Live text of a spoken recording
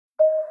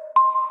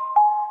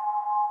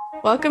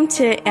Welcome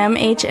to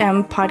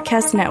MHM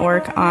Podcast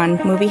Network on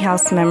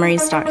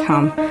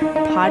MovieHouseMemories.com.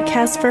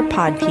 Podcast for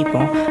pod people.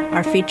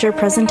 Our feature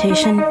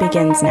presentation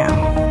begins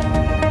now.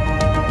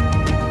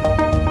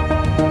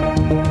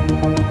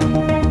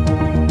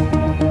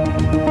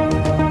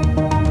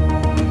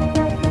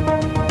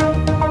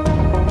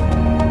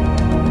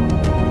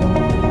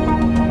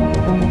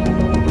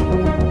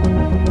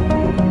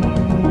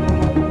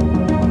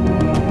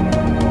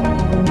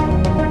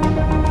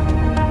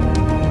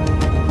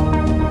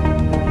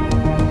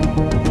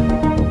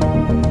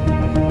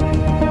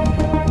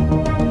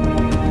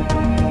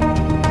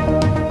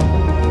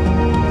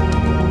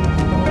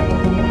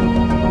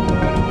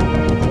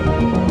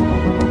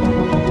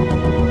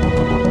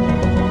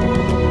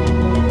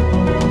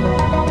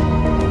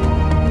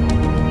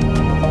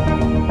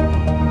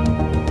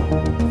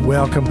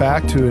 Welcome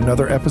back to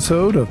another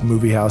episode of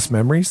Movie House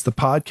Memories, the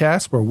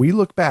podcast where we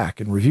look back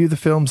and review the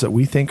films that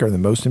we think are the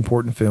most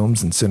important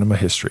films in cinema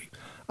history.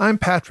 I'm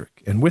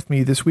Patrick, and with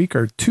me this week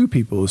are two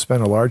people who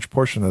spent a large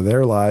portion of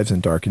their lives in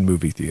darkened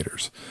movie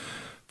theaters.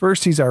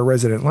 First, he's our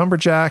resident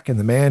lumberjack and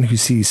the man who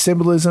sees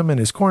symbolism in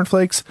his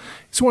cornflakes.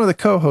 He's one of the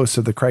co-hosts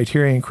of the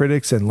Criterion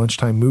Critics and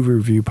Lunchtime Movie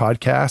Review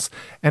podcast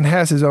and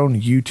has his own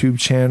YouTube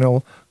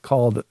channel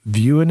called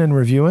Viewin' and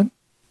Reviewin'.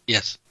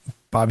 Yes.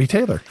 Bobby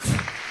Taylor.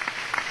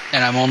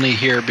 And I'm only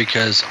here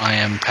because I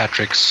am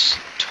Patrick's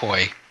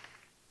toy.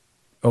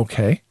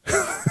 Okay.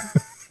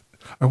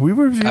 Are we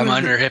reviewing? I'm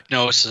under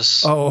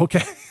hypnosis. Oh,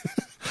 okay.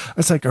 I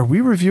was like, are we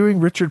reviewing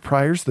Richard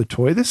Pryor's The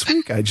Toy this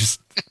week?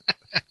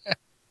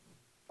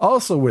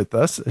 Also with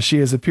us, she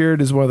has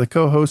appeared as one of the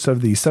co-hosts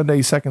of the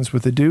Sunday Seconds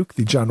with the Duke,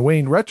 the John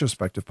Wayne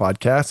retrospective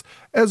podcast,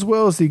 as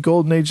well as the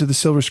Golden Age of the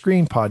Silver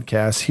Screen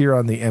podcast here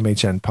on the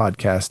MHN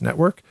Podcast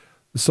Network.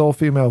 The sole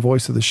female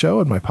voice of the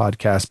show and my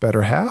podcast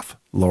better half,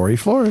 Lori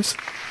Flores.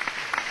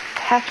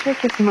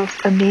 Patrick is the most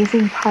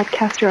amazing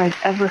podcaster I've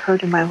ever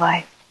heard in my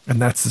life.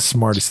 And that's the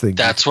smartest thing.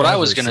 That's what I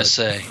was going to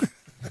say.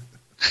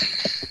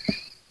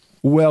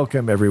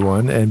 Welcome,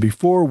 everyone. And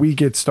before we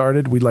get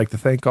started, we'd like to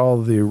thank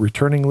all the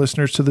returning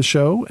listeners to the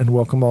show and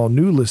welcome all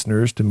new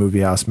listeners to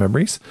Movie House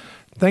Memories.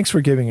 Thanks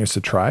for giving us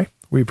a try.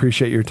 We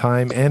appreciate your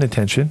time and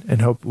attention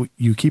and hope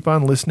you keep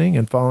on listening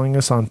and following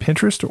us on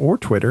Pinterest or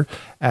Twitter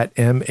at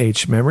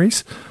MH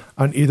Memories.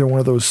 On either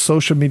one of those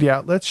social media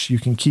outlets, you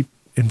can keep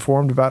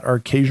informed about our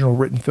occasional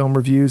written film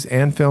reviews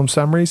and film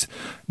summaries,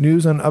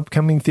 news on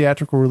upcoming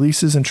theatrical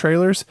releases and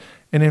trailers,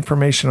 and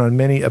information on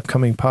many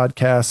upcoming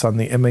podcasts on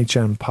the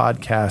MHM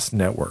Podcast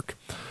Network.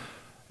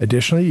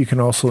 Additionally, you can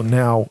also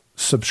now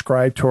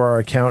subscribe to our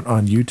account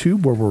on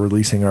YouTube where we're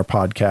releasing our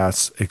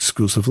podcasts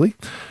exclusively.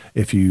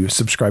 If you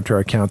subscribe to our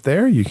account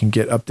there, you can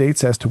get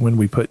updates as to when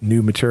we put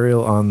new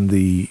material on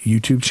the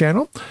YouTube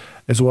channel,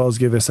 as well as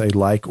give us a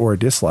like or a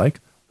dislike,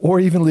 or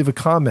even leave a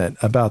comment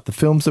about the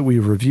films that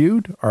we've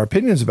reviewed, our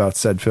opinions about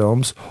said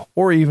films,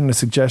 or even a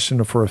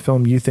suggestion for a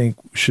film you think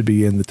should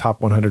be in the top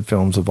 100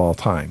 films of all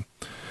time.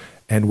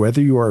 And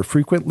whether you are a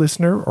frequent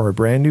listener or a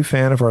brand new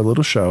fan of our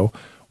little show,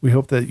 we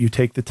hope that you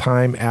take the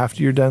time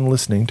after you're done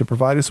listening to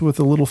provide us with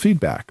a little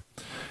feedback.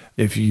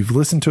 If you've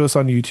listened to us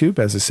on YouTube,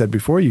 as I said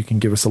before, you can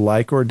give us a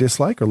like or a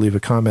dislike or leave a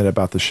comment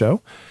about the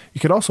show. You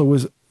could also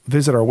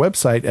visit our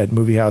website at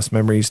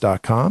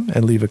moviehousememories.com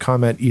and leave a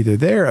comment either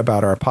there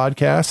about our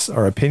podcasts,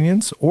 our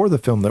opinions, or the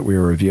film that we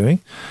are reviewing.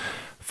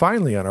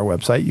 Finally, on our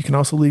website, you can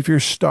also leave your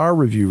star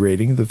review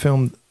rating of the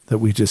film that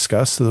we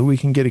discussed so that we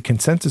can get a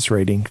consensus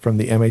rating from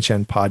the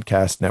MHN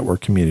Podcast Network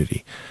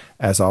community.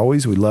 As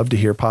always, we love to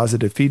hear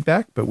positive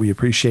feedback, but we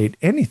appreciate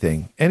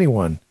anything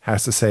anyone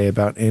has to say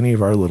about any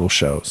of our little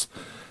shows.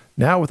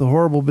 Now, with the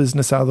horrible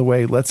business out of the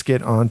way, let's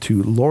get on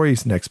to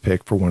Lori's next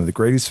pick for one of the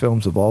greatest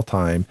films of all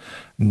time,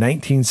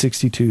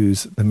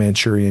 1962's The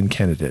Manchurian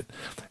Candidate.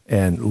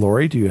 And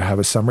Lori, do you have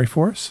a summary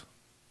for us?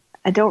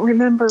 I don't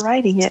remember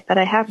writing it, but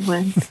I have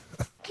one.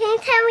 Can you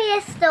tell me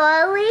a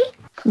story?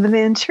 The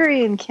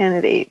Manchurian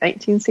Candidate,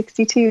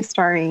 1962,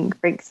 starring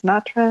Frank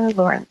Sinatra,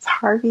 Laurence,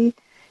 Harvey,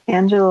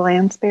 Angela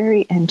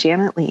Lansbury, and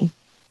Janet Leigh.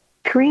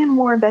 Korean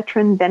War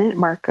veteran Bennett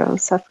Marco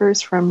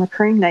suffers from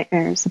recurring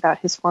nightmares about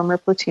his former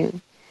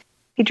platoon.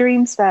 He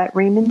dreams that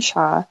Raymond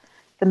Shaw,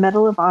 the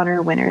Medal of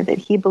Honor winner that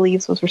he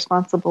believes was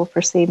responsible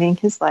for saving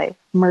his life,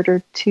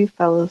 murdered two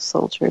fellow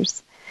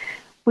soldiers.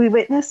 We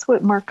witness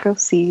what Marco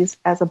sees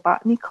as a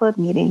botany club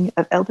meeting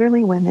of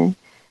elderly women,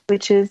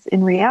 which is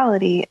in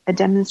reality a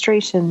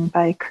demonstration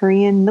by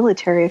Korean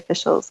military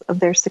officials of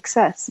their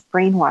success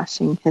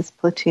brainwashing his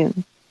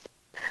platoon.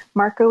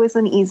 Marco is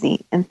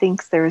uneasy and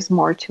thinks there is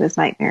more to his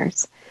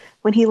nightmares.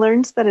 When he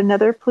learns that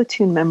another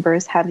platoon member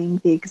is having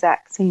the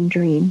exact same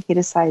dream, he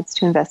decides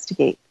to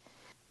investigate.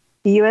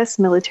 The U.S.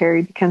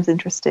 military becomes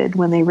interested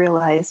when they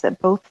realize that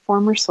both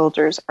former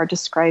soldiers are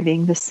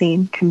describing the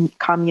same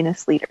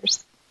communist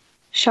leaders.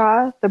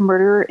 Shaw, the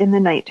murderer in the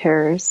Night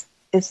Terrors,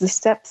 is the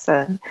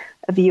stepson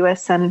of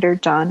U.S. Senator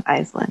John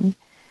Eisland.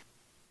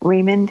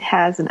 Raymond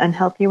has an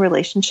unhealthy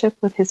relationship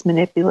with his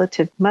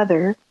manipulative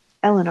mother,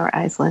 Eleanor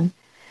Eisland.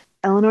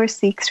 Eleanor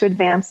seeks to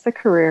advance the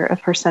career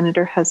of her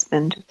senator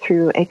husband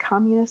through a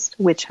communist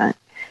witch hunt.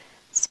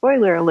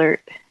 Spoiler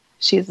alert,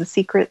 She is a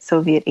secret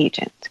Soviet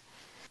agent.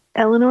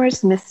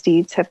 Eleanor's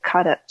misdeeds have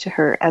caught up to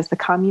her as the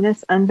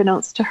communists,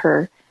 unbeknownst to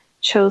her,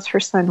 chose her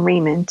son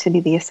Raymond to be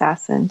the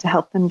assassin to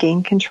help them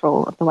gain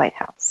control of the White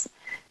House.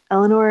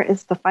 Eleanor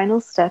is the final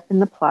step in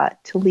the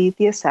plot to lead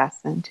the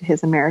assassin to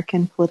his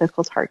American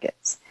political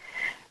targets.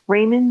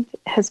 Raymond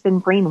has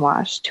been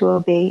brainwashed to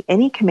obey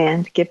any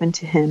command given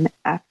to him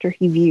after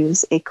he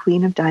views a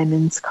Queen of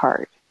Diamonds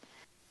card.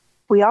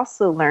 We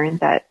also learn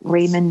that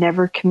Raymond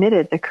never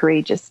committed the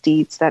courageous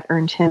deeds that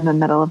earned him a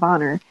Medal of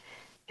Honor.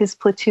 His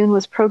platoon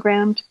was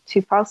programmed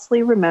to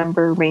falsely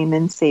remember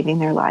Raymond saving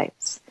their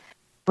lives.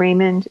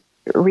 Raymond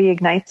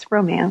reignites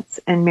romance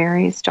and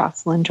marries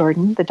Jocelyn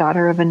Jordan, the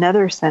daughter of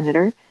another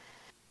senator.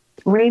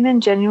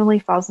 Raymond genuinely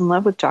falls in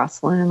love with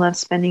Jocelyn and loves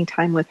spending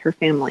time with her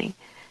family.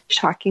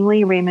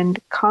 Shockingly, Raymond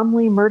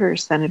calmly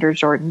murders Senator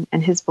Jordan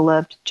and his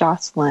beloved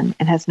Jocelyn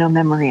and has no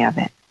memory of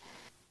it.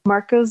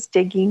 Marco's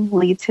digging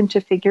leads him to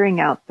figuring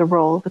out the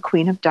role of the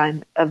Queen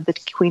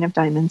of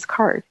Diamonds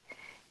card.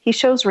 He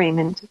shows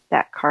Raymond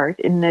that card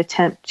in an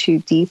attempt to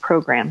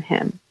deprogram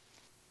him.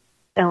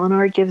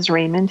 Eleanor gives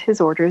Raymond his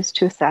orders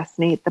to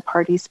assassinate the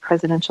party's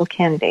presidential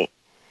candidate.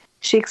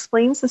 She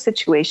explains the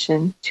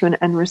situation to an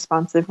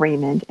unresponsive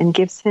Raymond and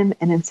gives him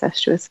an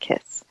incestuous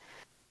kiss.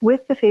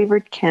 With the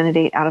favored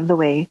candidate out of the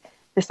way,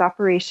 this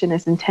operation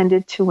is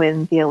intended to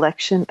win the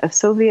election of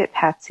Soviet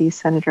patsy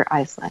Senator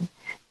Iselin,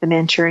 the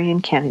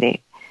Manchurian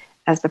candidate,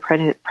 as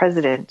the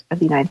president of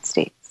the United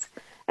States.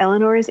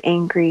 Eleanor is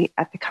angry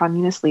at the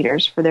communist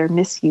leaders for their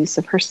misuse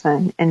of her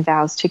son and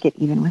vows to get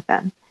even with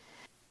them.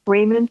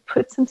 Raymond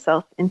puts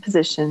himself in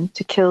position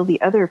to kill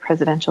the other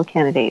presidential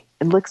candidate.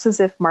 It looks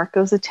as if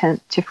Marco's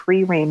attempt to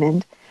free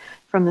Raymond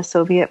from the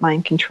Soviet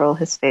mind control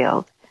has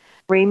failed.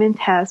 Raymond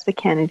has the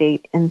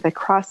candidate in the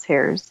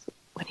crosshairs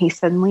when he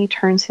suddenly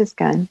turns his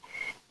gun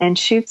and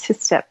shoots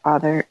his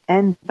stepfather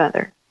and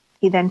mother.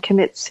 He then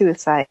commits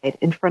suicide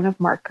in front of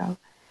Marco.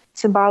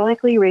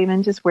 Symbolically,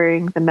 Raymond is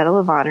wearing the Medal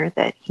of Honor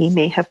that he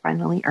may have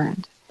finally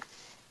earned.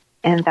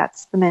 And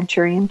that's the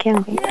Manchurian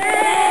candidate.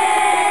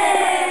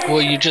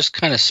 Well, you just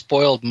kind of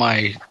spoiled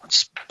my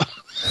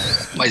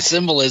my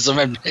symbolism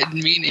and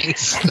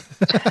meanings.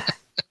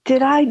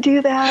 Did I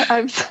do that?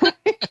 I'm sorry.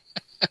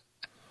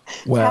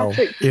 Well,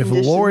 if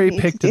Lori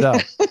picked it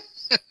up,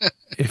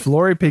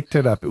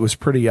 it was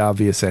pretty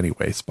obvious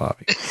anyways,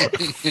 Bobby.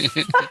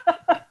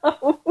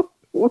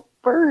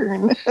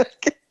 Burn.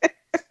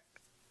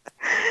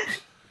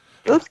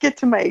 Let's get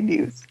to my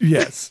news.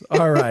 Yes.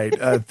 All right.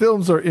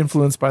 Films are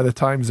influenced by the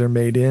times they're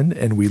made in,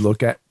 and we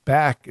look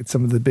back at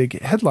some of the big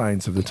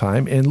headlines of the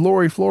time in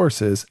Lori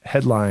Flores'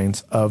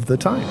 Headlines of the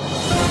Time.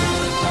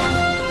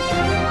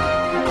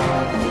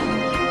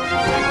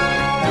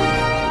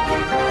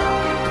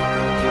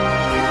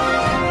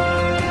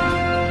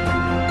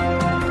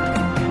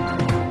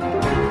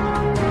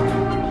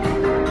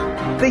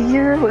 The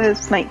year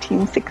was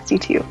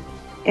 1962.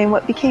 In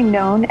what became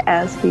known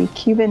as the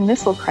Cuban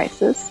Missile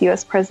Crisis,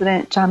 U.S.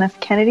 President John F.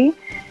 Kennedy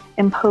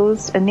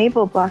imposed a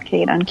naval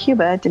blockade on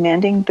Cuba,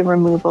 demanding the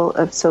removal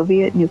of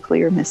Soviet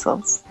nuclear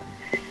missiles.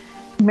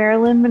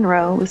 Marilyn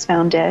Monroe was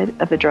found dead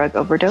of a drug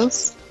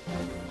overdose.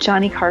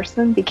 Johnny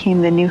Carson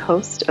became the new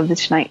host of The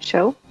Tonight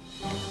Show.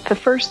 The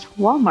first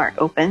Walmart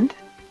opened.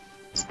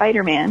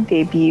 Spider-Man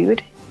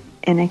debuted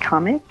in a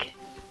comic.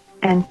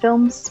 And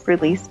films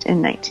released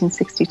in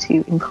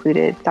 1962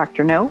 included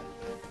Dr. No,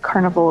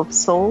 Carnival of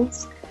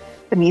Souls,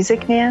 The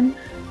Music Man,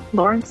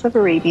 Lawrence of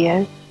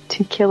Arabia,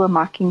 To Kill a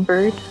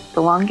Mockingbird,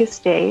 The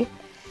Longest Day,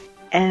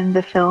 and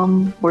the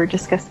film we're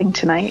discussing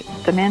tonight,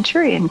 The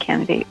Manchurian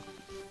Candidate.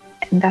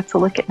 And that's a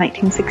look at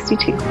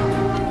 1962.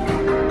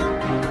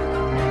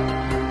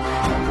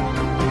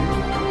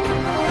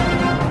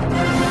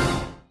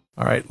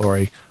 All right,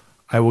 Lori,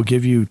 I will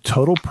give you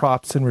total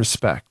props and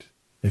respect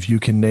if you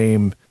can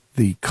name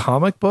the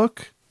comic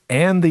book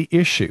and the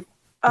issue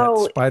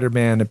that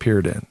Spider-Man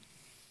appeared in.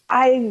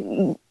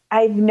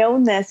 I've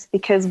known this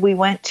because we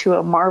went to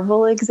a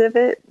Marvel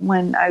exhibit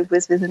when I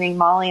was visiting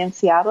Molly in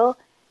Seattle,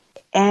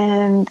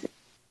 and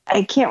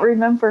I can't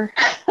remember,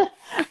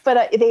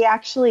 but they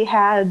actually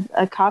had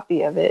a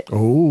copy of it.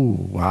 Oh,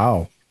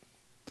 wow.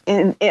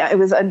 And it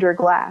was under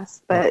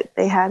glass, but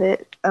they had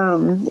it.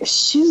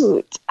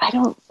 Shoot, I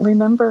don't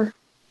remember.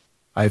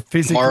 I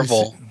physically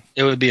Marvel.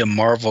 It would be a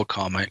Marvel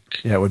comic.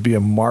 Yeah, it would be a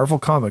Marvel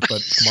comic,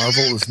 but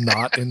Marvel is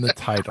not in the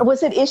title.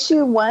 Was it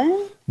issue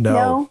 1?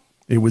 No.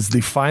 It was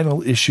the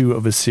final issue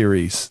of a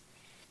series.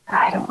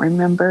 I don't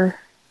remember.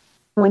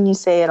 When you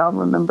say it, I'll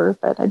remember,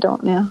 but I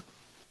don't know.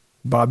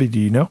 Bobby, do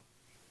you know?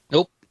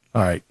 Nope.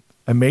 All right.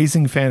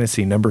 Amazing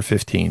Fantasy, number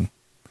 15.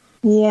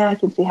 Yeah, I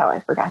can see how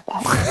I forgot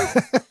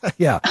that.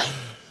 Yeah.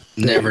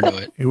 Never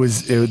knew it.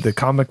 The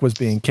comic was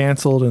being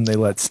canceled, and they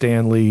let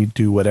Stan Lee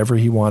do whatever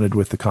he wanted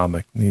with the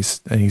comic. And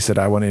he said,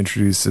 I want to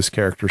introduce this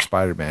character,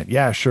 Spider-Man.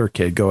 Yeah, sure,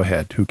 kid. Go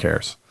ahead. Who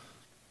cares?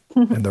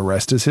 And the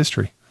rest is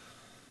history.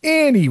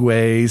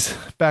 Anyways,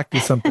 back to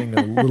something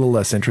a little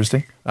less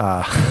interesting.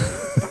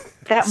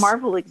 That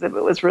Marvel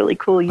exhibit was really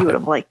cool. You would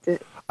have liked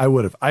it. I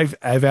would have.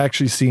 I've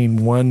actually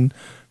seen one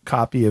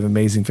copy of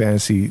Amazing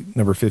Fantasy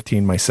number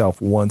 15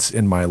 myself once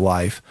in my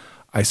life.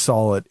 I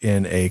saw it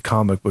in a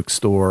comic book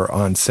store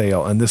on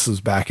sale, and this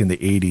was back in the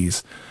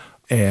 80s.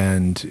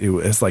 And it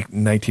was like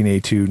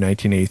 1982,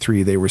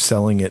 1983. They were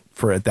selling it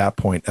for, at that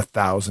point,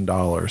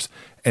 $1,000.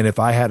 And if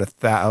I had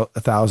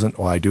 $1,000,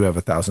 well, I do have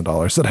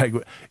 $1,000.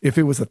 That if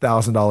it was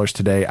 $1,000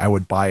 today, I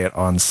would buy it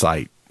on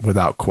site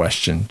without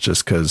question,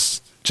 just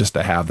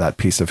to have that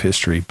piece of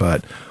history.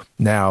 But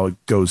now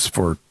it goes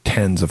for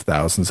tens of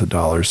thousands of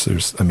dollars.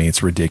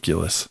 It's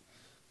ridiculous.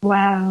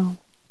 Wow.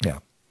 Yeah.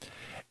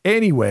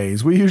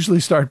 Anyways, we usually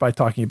start by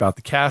talking about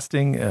the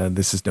casting.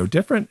 This is no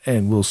different.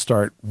 And we'll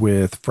start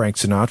with Frank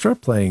Sinatra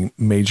playing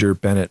Major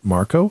Bennett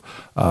Marco,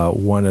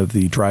 one of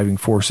the driving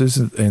forces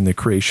in the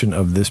creation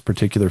of this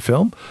particular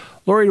film.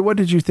 Laurie, what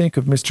did you think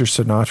of Mr.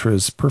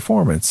 Sinatra's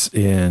performance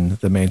in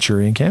The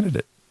Manchurian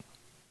Candidate?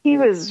 He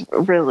was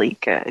really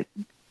good.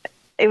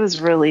 It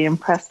was really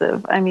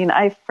impressive. I mean,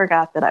 I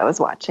forgot that I was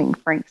watching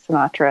Frank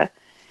Sinatra,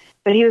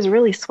 but he was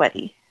really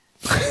sweaty.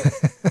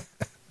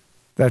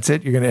 That's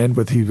it? You're going to end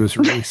with he was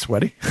really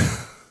sweaty?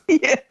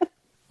 Yeah.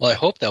 Well, I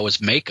hope that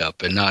was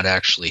makeup and not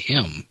actually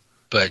him.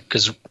 But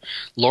because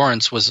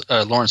Laurence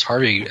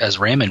Harvey as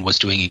Raymond was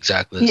doing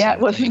exactly the same thing. Yeah,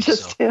 it wasn't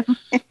just him.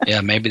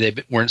 Yeah, maybe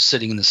they weren't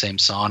sitting in the same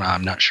sauna.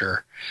 I'm not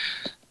sure.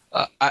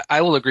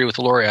 I will agree with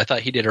Laurie. I thought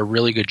he did a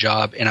really good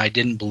job, and I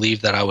didn't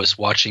believe that I was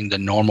watching the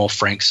normal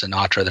Frank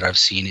Sinatra that I've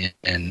seen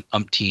in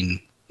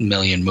umpteen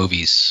million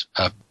movies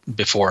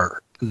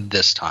before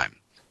this time.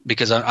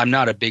 Because I'm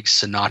not a big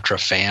Sinatra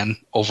fan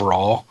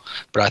overall,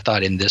 but I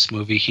thought in this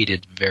movie he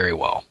did very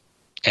well.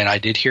 And I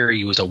did hear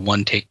he was a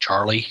one-take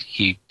Charlie.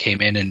 He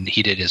came in and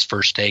he did his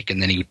first take, and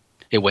then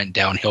it went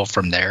downhill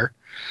from there.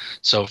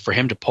 So for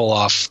him to pull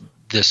off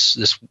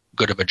this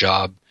good of a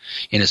job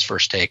in his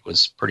first take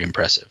was pretty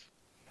impressive.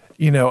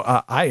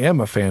 I am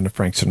a fan of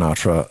Frank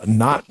Sinatra,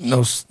 not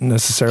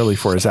necessarily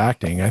for his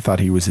acting. I thought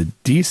he was a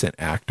decent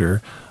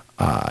actor.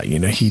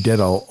 He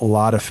did a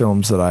lot of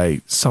films that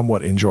I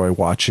somewhat enjoy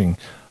watching.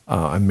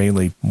 I'm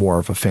mainly more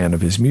of a fan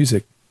of his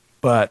music,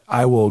 but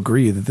I will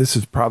agree that this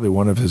is probably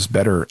one of his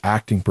better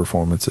acting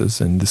performances,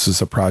 and this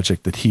is a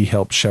project that he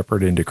helped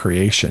shepherd into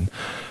creation.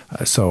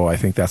 So I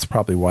think that's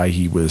probably why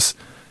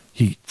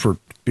for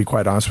be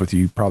quite honest with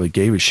you, probably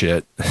gave a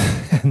shit,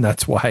 and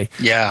that's why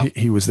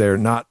he was there.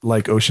 Not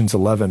like Ocean's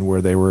 11,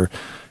 where they were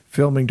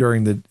filming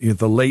during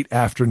the late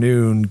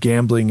afternoon,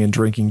 gambling and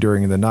drinking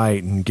during the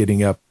night, and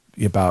getting up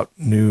about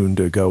noon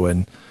to go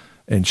and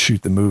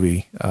shoot the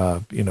movie.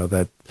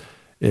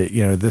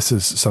 This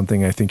is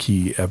something I think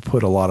he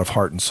put a lot of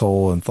heart and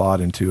soul and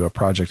thought into a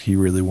project he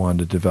really wanted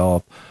to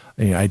develop.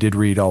 I did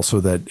read also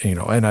that,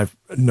 and I've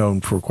known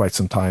for quite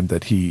some time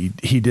that he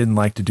didn't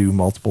like to do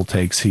multiple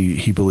takes.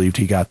 He believed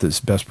he got this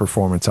best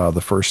performance out of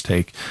the first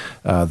take,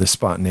 the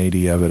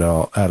spontaneity of it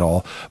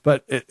all.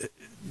 But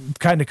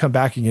kind of come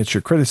back against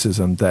your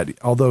criticism that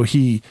although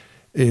he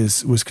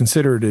was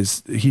considered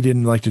as he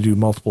didn't like to do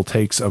multiple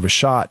takes of a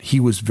shot,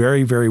 he was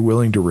very, very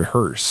willing to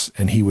rehearse,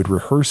 and he would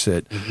rehearse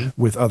it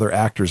with other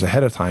actors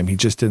ahead of time. He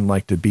just didn't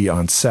like to be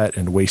on set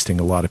and wasting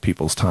a lot of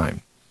people's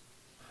time.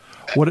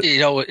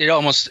 It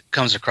almost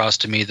comes across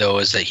to me though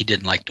is that he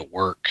didn't like to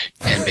work,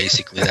 and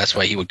basically that's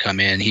why he would come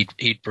in.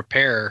 He'd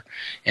prepare,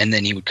 and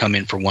then he would come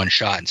in for one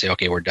shot and say,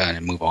 "Okay, we're done,"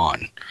 and move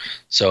on.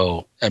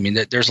 So I mean,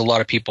 there's a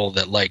lot of people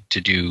that like to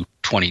do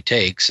 20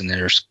 takes, and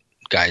there's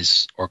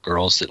guys or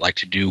girls that like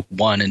to do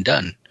one and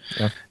done,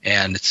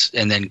 and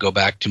then go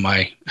back to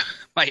my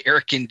air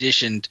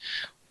conditioned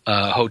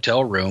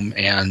hotel room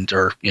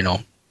or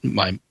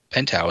my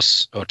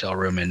penthouse hotel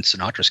room in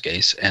Sinatra's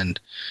case and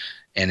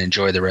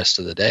enjoy the rest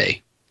of the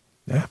day.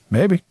 Yeah,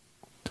 maybe.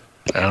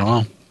 I don't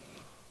know.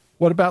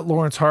 What about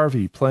Laurence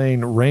Harvey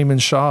playing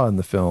Raymond Shaw in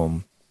the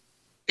film?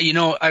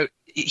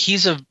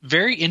 He's a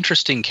very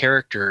interesting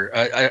character.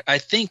 I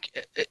think.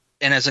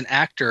 And as an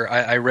actor,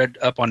 I read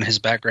up on his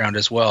background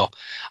as well.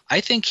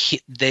 I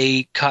think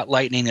they caught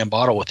lightning in a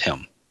bottle with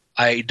him.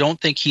 I don't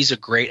think he's a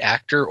great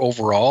actor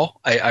overall.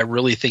 I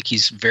really think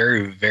he's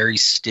very, very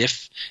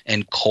stiff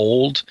and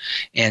cold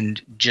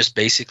and just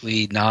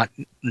basically not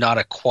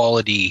a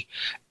quality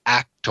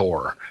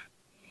actor.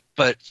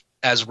 But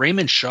as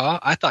Raymond Shaw,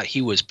 I thought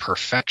he was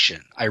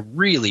perfection. I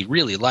really,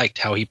 really liked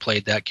how he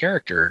played that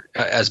character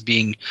as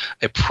being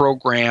a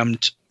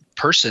programmed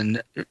person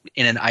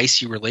in an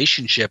icy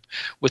relationship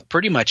with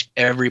pretty much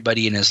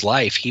everybody in his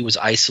life. He was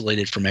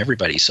isolated from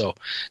everybody. So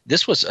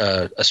this was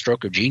a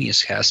stroke of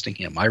genius casting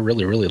him. I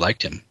really, really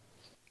liked him.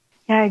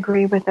 Yeah, I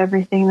agree with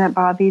everything that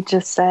Bobby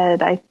just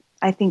said.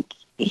 I think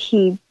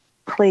he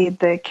played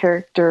the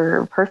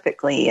character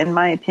perfectly, in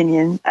my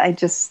opinion. I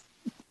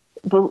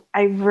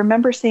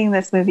remember seeing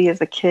this movie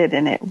as a kid,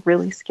 and it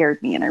really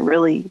scared me, and I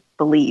really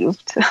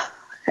believed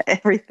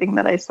everything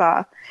that I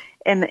saw.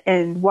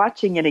 And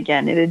watching it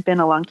again, it had been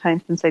a long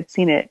time since I'd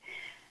seen it.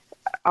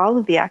 All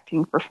of the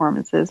acting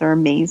performances are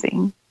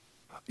amazing.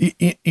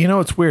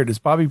 It's weird, as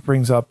Bobby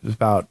brings up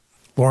about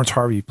Laurence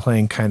Harvey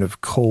playing kind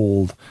of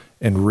cold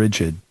and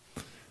rigid,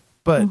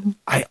 but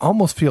I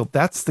almost feel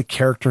that's the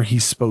character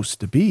he's supposed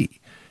to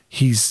be.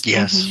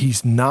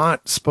 He's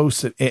not supposed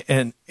to,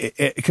 and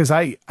because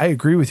I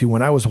agree with you.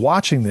 When I was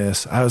watching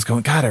this, I was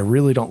going, God, I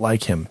really don't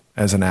like him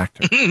as an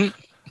actor.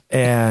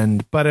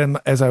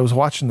 As I was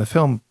watching the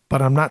film,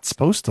 but I'm not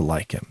supposed to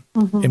like him.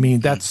 I mean,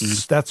 that's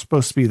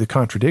supposed to be the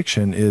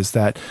contradiction, is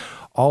that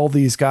all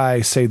these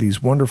guys say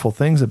these wonderful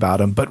things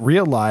about him, but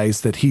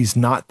realize that he's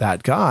not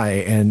that guy.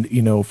 And,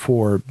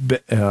 for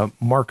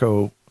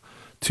Marco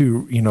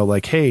to,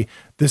 like, hey,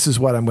 this is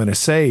what I'm going to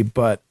say,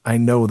 but I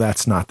know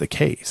that's not the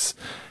case.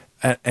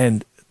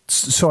 And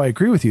so I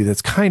agree with you.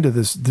 That's kind of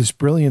this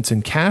brilliance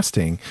in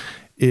casting,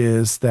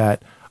 is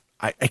that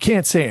I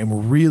can't say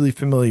I'm really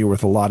familiar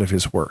with a lot of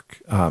his work.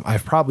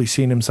 I've probably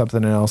seen him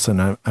something else,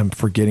 and I'm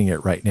forgetting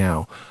it right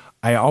now.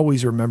 I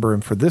always remember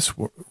him for this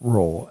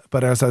role,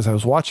 but as I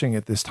was watching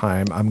it this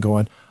time, I'm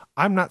going,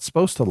 I'm not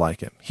supposed to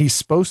like him. He's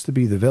supposed to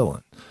be the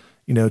villain,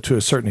 to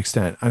a certain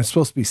extent. I'm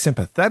supposed to be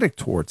sympathetic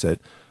towards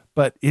it,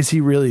 but is he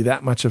really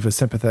that much of a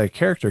sympathetic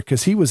character?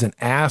 Because he was an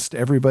ass to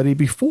everybody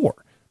before.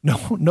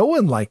 No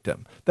one liked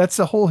him. That's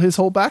his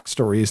whole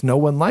backstory, is no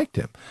one liked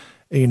him,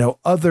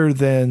 other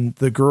than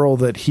the girl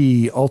that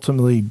he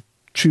ultimately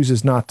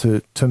chooses not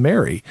to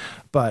marry.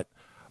 But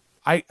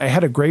I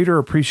had a greater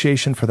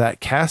appreciation for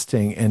that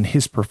casting and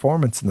his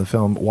performance in the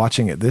film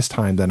watching it this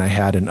time than I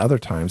had in other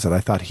times, that I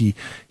thought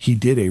he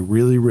did a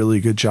really, really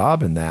good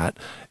job in that.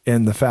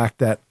 And the fact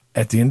that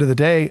at the end of the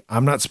day,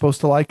 I'm not supposed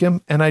to like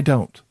him, and I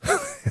don't.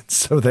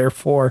 So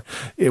therefore,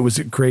 it was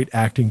a great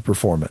acting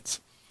performance.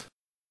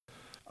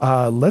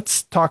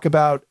 Let's talk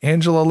about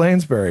Angela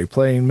Lansbury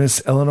playing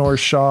Miss Eleanor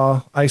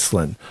Shaw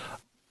Iceland.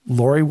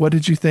 Lori, what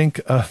did you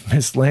think of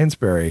Miss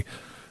Lansbury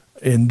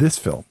in this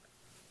film?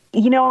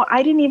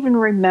 I didn't even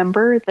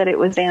remember that it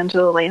was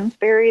Angela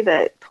Lansbury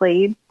that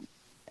played.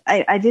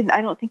 I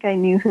don't think I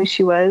knew who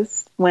she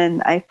was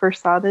when I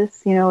first saw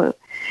this.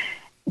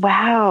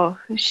 Wow,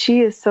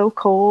 she is so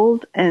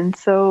cold and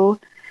so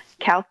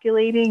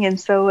calculating and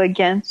so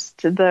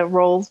against the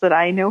roles that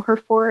I know her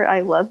for.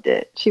 I loved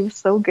it. She was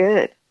so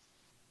good.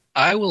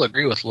 I will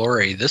agree with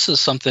Lori. This is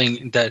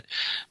something that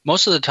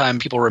most of the time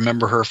people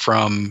remember her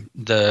from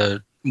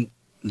the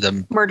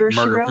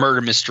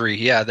murder mystery.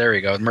 Yeah, there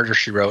you go. Murder,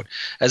 She Wrote,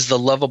 as the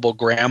lovable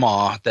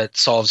grandma that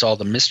solves all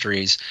the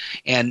mysteries.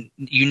 And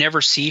you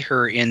never see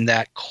her in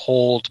that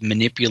cold,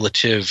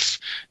 manipulative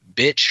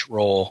bitch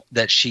role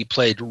that she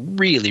played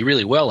really,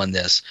 really well in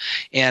this.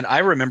 And I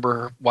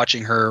remember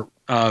watching her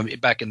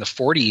back in the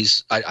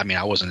 40s. I mean,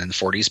 I wasn't in the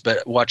 40s,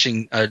 but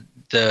watching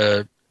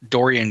the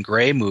Dorian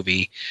Gray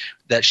movie,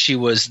 that she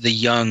was the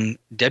young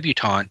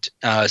debutante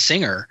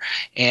singer.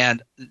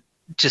 And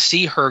to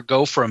see her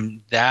go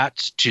from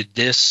that to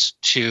this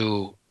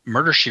to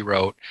Murder, She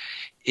Wrote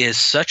is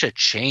such a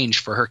change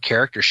for her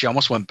character. She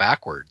almost went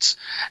backwards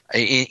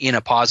in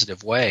a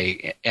positive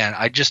way. And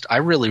I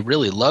really,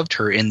 really loved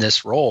her in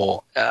this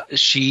role.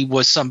 She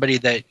was somebody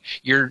that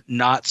you're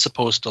not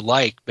supposed to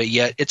like, but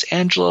yet it's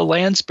Angela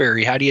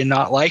Lansbury. How do you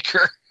not like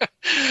her?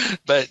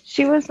 But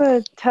she was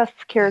a tough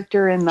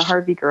character in the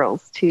Harvey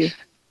Girls too.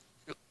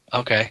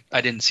 Okay,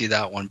 I didn't see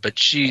that one, but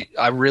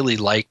I really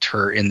liked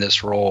her in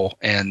this role,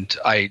 and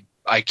I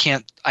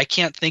can't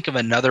think of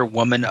another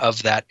woman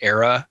of that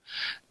era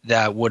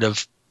that would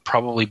have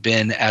probably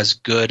been as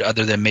good,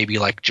 other than maybe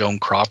like Joan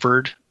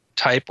Crawford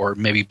type, or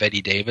maybe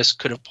Bette Davis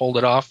could have pulled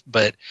it off.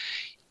 But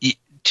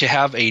to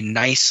have a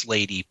nice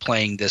lady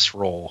playing this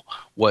role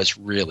was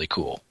really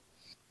cool.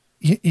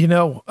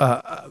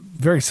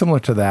 Very similar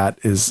to that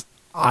is,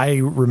 I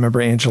remember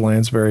Angela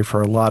Lansbury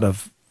for a lot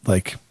of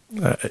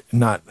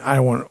I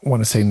don't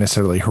want to say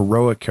necessarily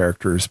heroic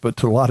characters, but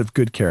to a lot of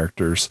good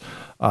characters.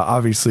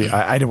 Obviously,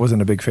 I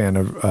wasn't a big fan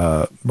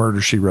of Murder,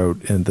 She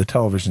Wrote in the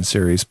television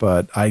series,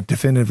 but I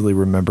definitively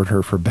remembered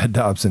her for Bed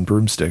Knobs and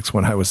Broomsticks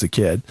when I was a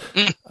kid.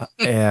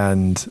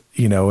 And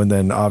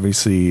then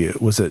obviously,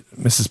 was it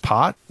Mrs.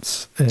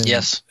 Potts?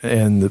 Yes.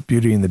 And the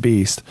Beauty and the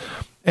Beast.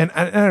 And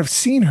I've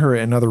seen her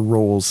in other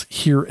roles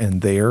here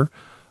and there,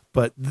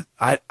 but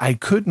I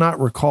could not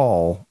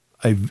recall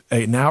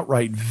an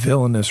outright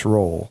villainous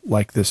role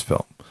like this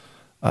film.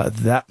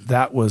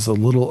 That was a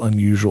little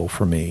unusual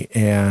for me.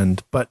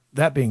 But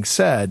that being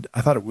said,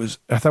 I thought it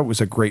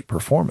was a great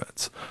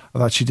performance. I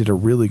thought she did a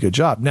really good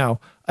job. Now,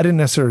 I didn't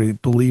necessarily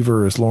believe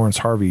her as Laurence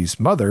Harvey's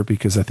mother,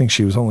 because I think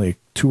she was only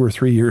 2 or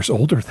 3 years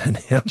older than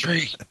him.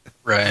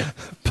 Right.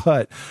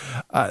 But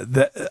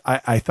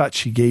I thought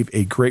she gave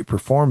a great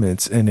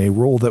performance in a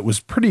role that was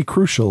pretty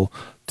crucial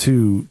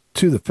to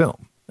the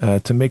film,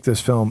 to make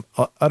this film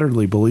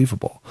utterly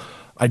believable.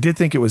 I did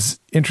think it was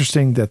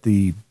interesting that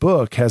the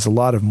book has a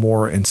lot of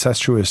more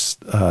incestuous,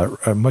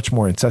 a much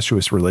more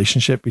incestuous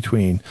relationship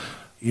between,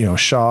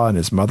 Shaw and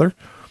his mother,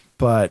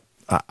 but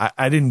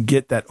I didn't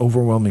get that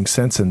overwhelming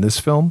sense in this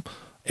film.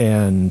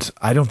 And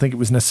I don't think it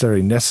was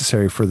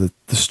necessary for the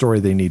story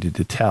they needed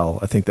to tell.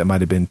 I think that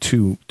might have been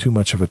too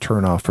much of a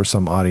turnoff for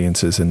some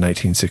audiences in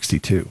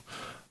 1962.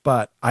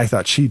 But I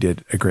thought she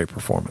did a great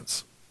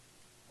performance.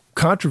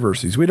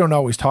 Controversies. We don't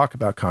always talk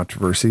about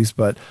controversies,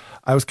 but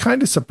I was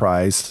kind of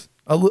surprised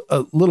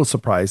A little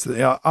surprised.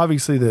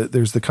 Obviously,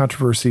 there's the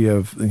controversy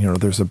of,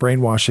 there's a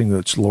brainwashing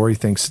that Laurie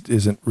thinks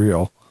isn't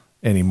real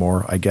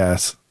anymore, I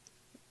guess.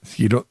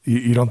 You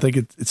don't think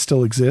it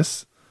still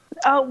exists?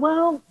 Oh,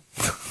 well,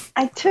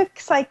 I took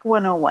Psych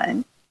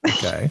 101.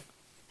 Okay.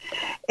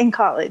 In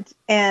college,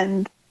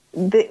 and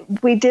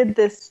we did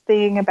this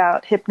thing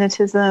about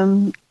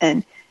hypnotism,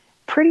 and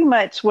pretty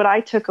much what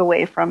I took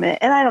away from it,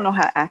 and I don't know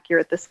how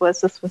accurate this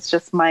was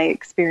just my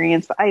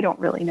experience. I don't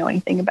really know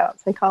anything about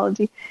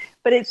psychology,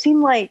 but it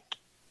seemed like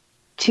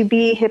to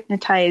be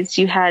hypnotized,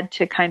 you had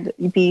to kind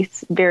of be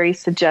very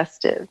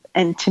suggestive.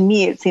 And to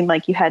me, it seemed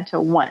like you had to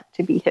want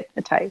to be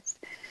hypnotized.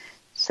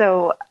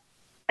 So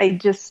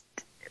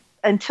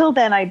until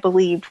then, I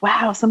believed,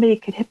 wow, somebody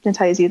could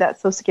hypnotize you.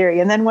 That's so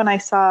scary. And then when I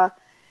saw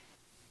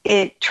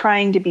it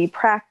trying to be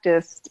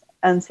practiced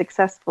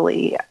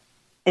unsuccessfully,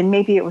 and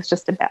maybe it was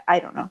just a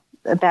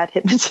bad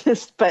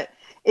hypnotist, but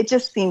it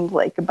just seemed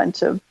like a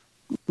bunch of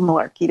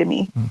malarkey to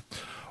me.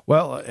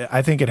 Well,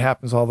 I think it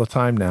happens all the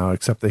time now,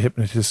 except the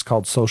hypnotist is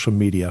called social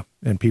media,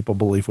 and people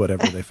believe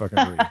whatever they fucking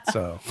read.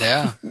 So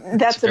yeah,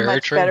 that's a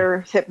much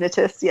better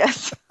hypnotist.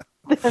 Yes.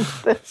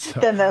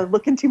 Than the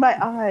look into my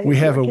eyes. We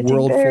have a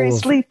world full of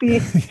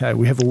sleepy. Yeah,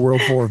 we have a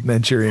world full of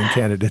Manchurian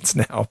candidates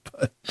now.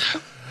 But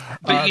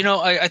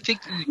I think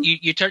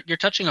you're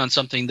touching on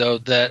something though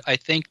that I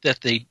think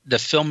that the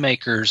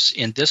filmmakers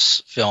in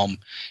this film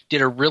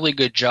did a really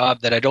good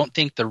job that I don't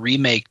think the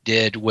remake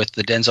did with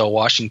the Denzel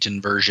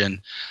Washington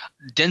version.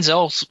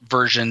 Denzel's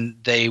version,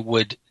 they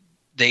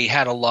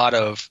had a lot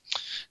of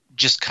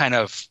just kind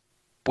of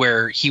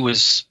where he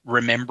was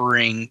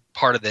remembering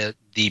part of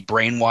the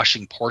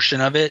brainwashing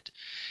portion of it.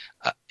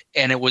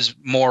 And it was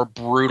more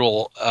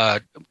brutal,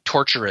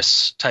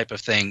 torturous type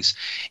of things.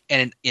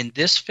 And in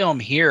this film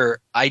here,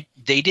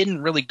 they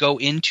didn't really go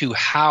into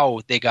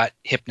how they got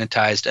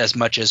hypnotized as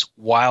much as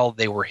while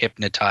they were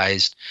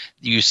hypnotized,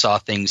 you saw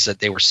things that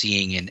they were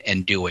seeing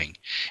and doing.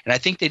 And I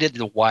think they did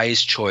the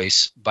wise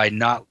choice by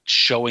not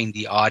showing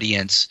the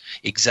audience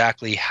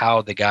exactly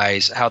how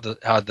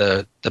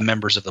the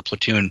members of the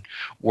platoon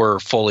were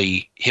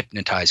fully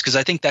hypnotized. Because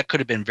I think that could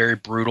have been very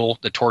brutal.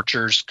 The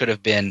tortures could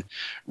have been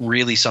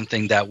really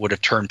something that would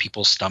have turned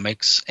people's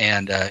stomachs.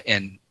 And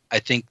I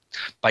think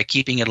by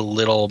keeping it a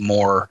little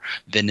more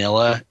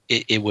vanilla,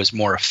 it was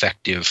more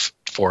effective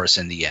for us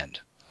in the end.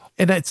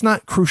 And it's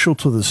not crucial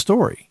to the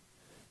story.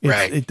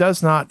 Right. It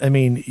does not. I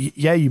mean,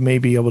 yeah, you may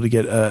be able to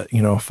get a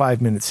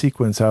 5-minute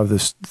sequence out of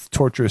this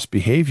torturous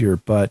behavior,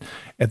 but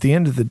at the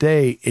end of the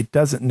day, it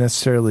doesn't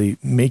necessarily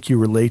make you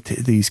relate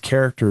to these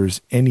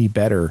characters any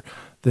better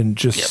than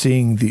just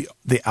seeing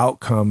the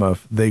outcome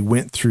of they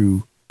went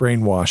through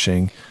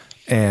brainwashing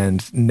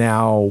and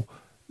now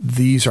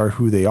these are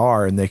who they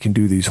are, and they can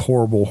do these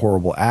horrible,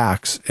 horrible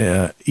acts,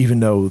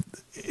 even though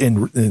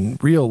in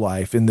real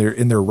life, in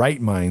their right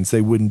minds,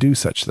 they wouldn't do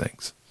such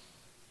things.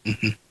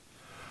 Mm-hmm.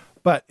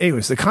 But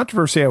anyways, the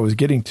controversy I was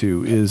getting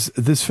to is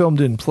this film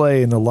didn't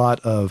play in a lot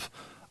of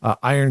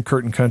Iron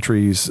Curtain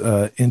countries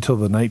until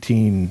the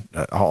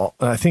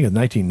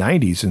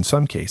 1990s in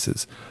some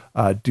cases,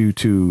 due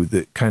to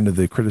the kind of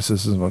the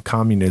criticism of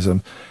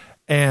communism.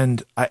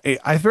 And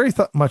I very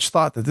much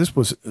thought that this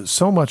was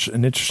so much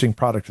an interesting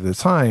product at the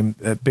time,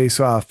 based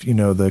off,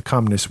 the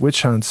communist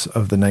witch hunts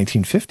of the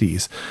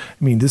 1950s.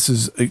 I mean, this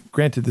is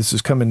granted, this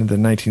is coming in the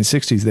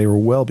 1960s. They were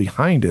well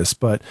behind us,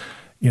 but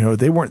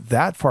they weren't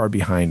that far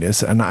behind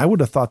us. And I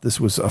would have thought this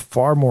was a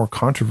far more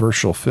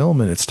controversial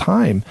film in its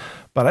time,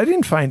 but I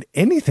didn't find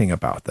anything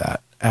about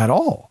that at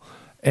all.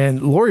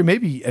 And Laurie,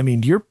 maybe,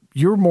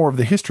 you're more of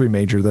the history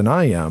major than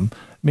I am.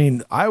 I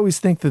mean, I always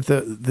think that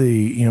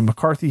the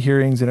McCarthy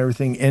hearings and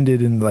everything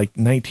ended in like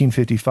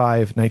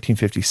 1955,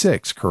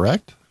 1956,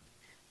 correct?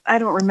 I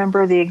don't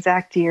remember the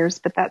exact years,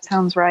 but that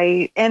sounds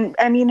right. And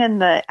in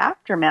the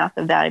aftermath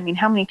of that,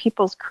 how many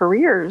people's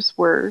careers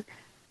were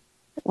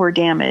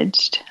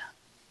damaged,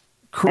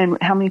 and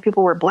how many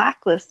people were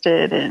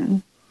blacklisted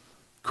and.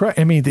 Correct.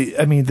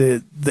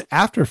 The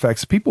after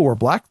effects, people were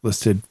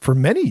blacklisted for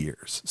many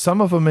years. Some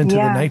of them into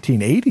the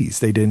 1980s,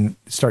 they didn't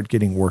start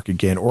getting work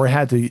again, or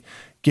had to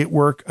get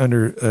work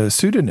under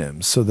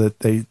pseudonyms so that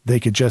they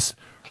could just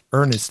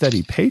earn a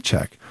steady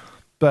paycheck.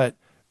 But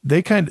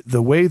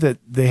the way that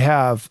they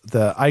have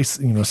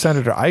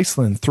Senator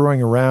Iceland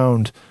throwing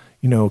around,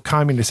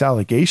 communist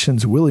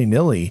allegations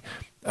willy-nilly,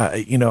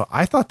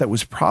 I thought that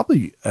was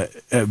probably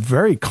a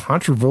very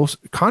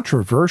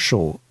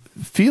controversial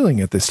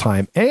feeling at this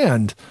time.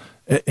 And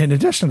in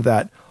addition to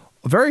that,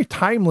 very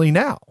timely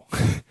now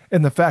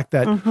in the fact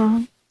that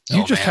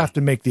you just have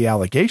to make the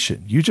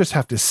allegation. You just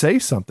have to say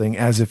something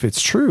as if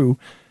it's true.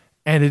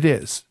 And it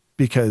is,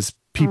 because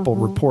people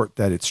report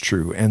that it's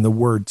true and the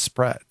word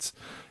spreads.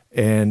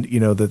 And,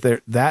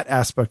 that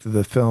aspect of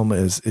the film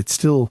it's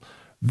still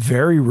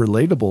very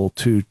relatable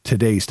to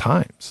today's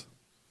times.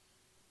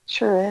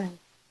 Sure is.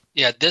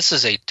 Yeah, this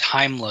is a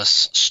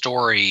timeless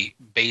story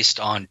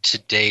based on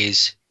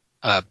today's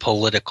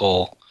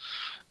political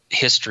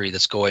history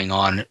that's going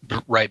on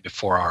right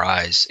before our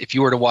eyes. If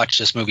you were to watch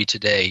this movie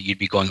today, you'd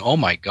be going, "Oh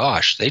my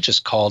gosh, they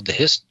just called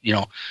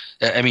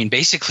I mean,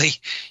 basically,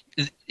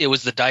 it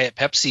was the Diet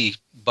Pepsi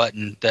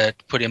button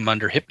that put him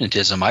under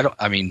hypnotism."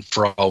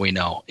 For all we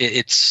know,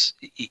 this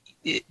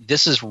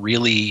is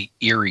really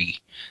eerie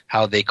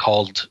how they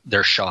called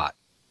their shot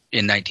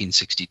in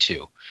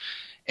 1962.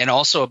 And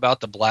also about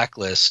the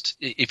blacklist,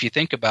 if you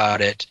think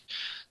about it,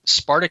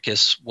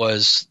 Spartacus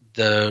was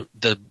the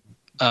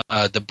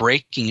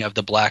breaking of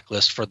the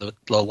blacklist for the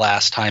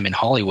last time in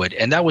Hollywood,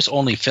 and that was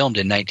only filmed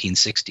in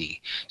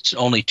 1960. It's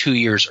only 2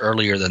 years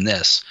earlier than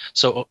this.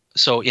 So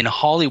in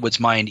Hollywood's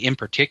mind in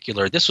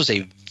particular, this was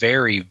a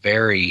very,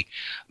 very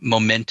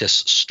momentous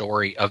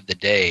story of the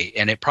day,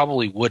 and it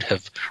probably would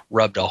have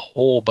rubbed a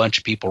whole bunch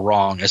of people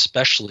wrong,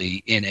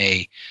 especially in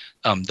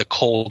the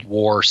Cold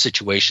War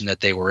situation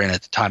that they were in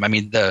at the time. I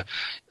mean,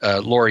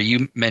 Lori,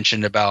 you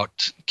mentioned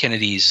about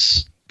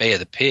Kennedy's Bay of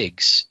the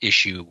Pigs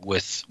issue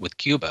with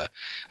Cuba.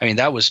 I mean,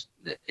 that was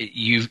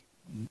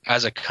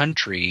as a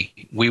country,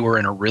 we were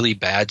in a really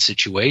bad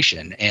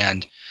situation,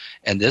 and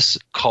this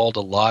called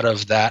a lot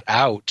of that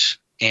out.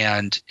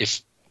 And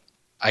if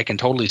I can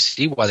totally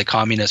see why the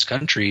communist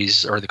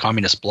countries, or the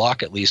communist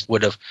bloc at least,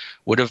 would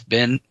have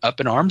been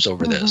up in arms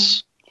over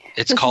this.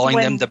 It's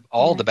calling them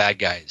all the bad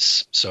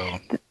guys.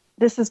 So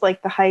this is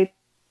like the hype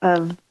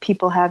of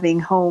people having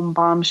home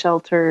bomb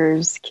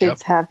shelters,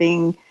 kids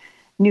having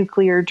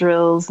nuclear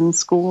drills in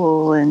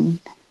school, and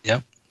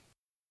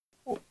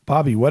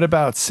Bobby, what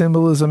about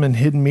symbolism and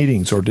hidden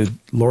meanings, or did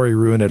Lori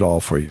ruin it all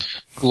for you?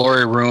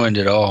 Lori ruined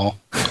it all.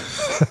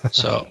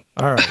 So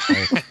all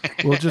right,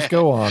 we'll just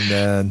go on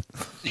then.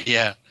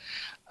 Yeah,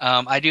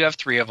 I do have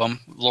 3 of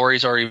them.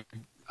 Lori's already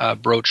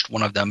broached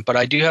one of them, but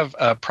I do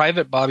have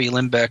Private Bobby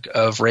Limbeck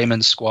of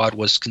Raymond's squad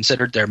was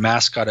considered their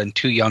mascot and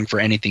too young for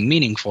anything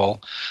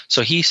meaningful,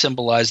 so he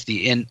symbolized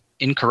the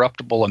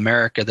incorruptible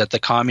America that the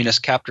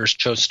communist captors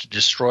chose to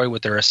destroy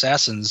with their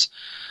assassin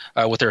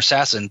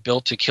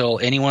built to kill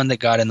anyone that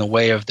got in the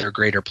way of their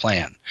greater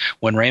plan.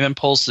 When Raymond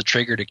pulls the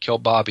trigger to kill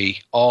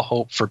Bobby, all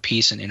hope for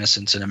peace and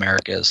innocence in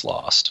America is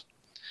lost.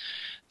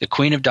 The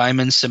Queen of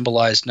Diamonds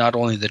symbolized not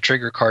only the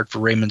trigger card for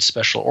Raymond's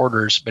special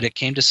orders, but it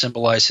came to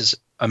symbolize his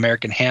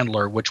American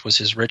handler, which was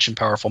his rich and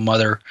powerful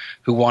mother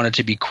who wanted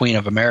to be Queen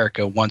of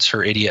America once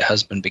her idiot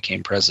husband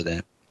became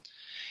president.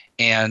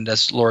 And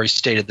as Lori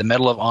stated, the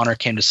Medal of Honor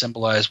came to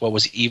symbolize what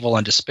was evil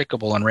and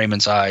despicable in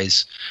Raymond's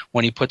eyes.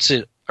 When he puts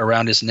it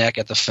around his neck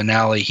at the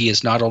finale, he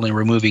is not only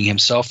removing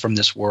himself from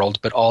this world,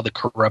 but all the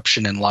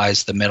corruption and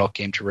lies the medal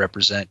came to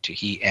represent to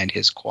he and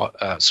his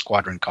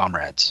squadron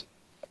comrades.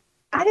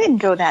 I didn't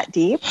go that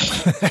deep.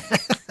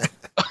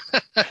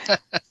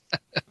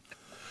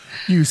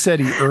 You said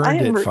he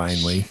earned it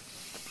finally.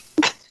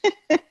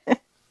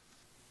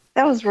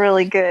 That was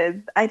really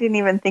good. I didn't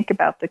even think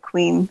about the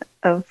Queen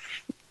of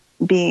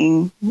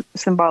being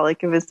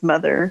symbolic of his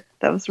mother.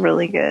 That was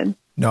really good.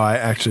 No,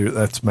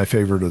 that's my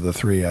favorite of the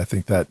 3. I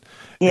think that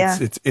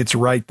it's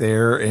right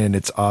there and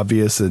it's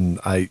obvious, and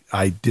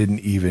I didn't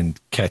even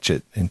catch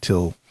it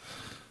until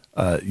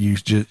you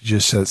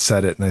just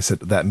said it, and I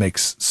said that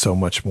makes so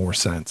much more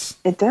sense.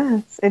 It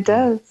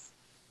does.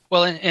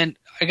 Well, and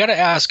I got to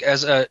ask,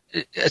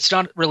 it's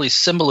not really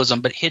symbolism,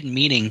 but hidden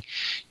meaning.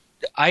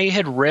 I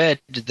had read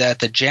that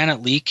the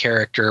Janet Leigh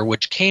character,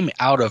 which came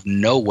out of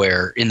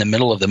nowhere in the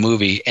middle of the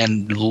movie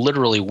and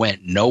literally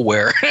went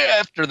nowhere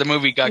after the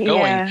movie got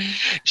going,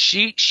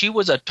 she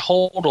was a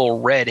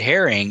total red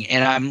herring.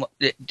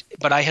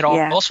 But I had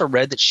also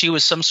read that she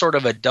was some sort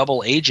of a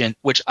double agent,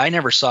 which I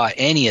never saw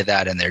any of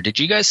that in there. Did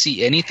you guys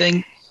see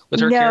anything with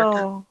her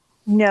character?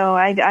 No,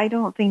 I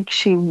don't think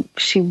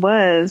she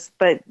was,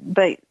 but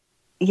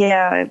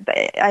yeah,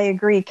 I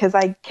agree, because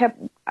I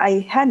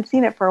hadn't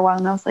seen it for a while,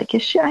 and I was like,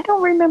 I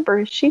don't remember.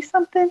 Is she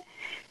something?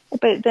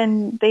 But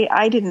then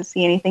I didn't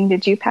see anything.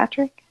 Did you,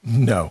 Patrick?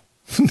 No,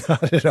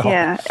 not at all.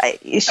 Yeah,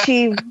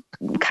 she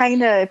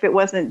kind of, if it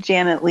wasn't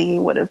Janet Leigh,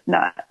 would have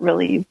not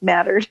really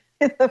mattered.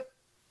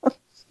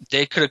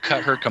 They could have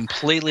cut her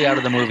completely out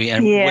of the movie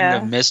and wouldn't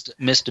have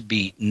missed a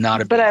beat.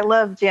 Not a beat. But I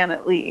love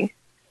Janet Leigh.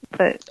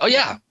 But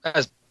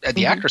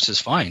the actress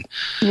is fine.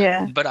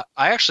 Yeah. But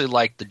I actually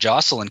liked the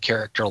Jocelyn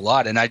character a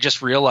lot, and I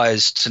just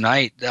realized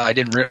tonight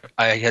that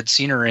I had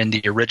seen her in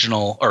the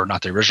original, or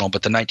not the original,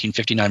 but the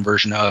 1959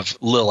 version of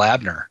Lil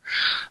Abner.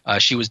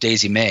 She was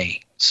Daisy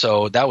May.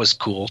 So that was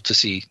cool to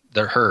see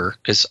her,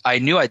 because I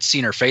knew I'd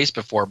seen her face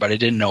before, but I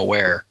didn't know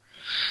where.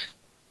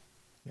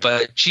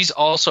 But she's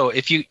also,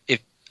 if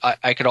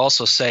I could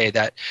also say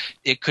that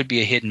it could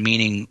be a hidden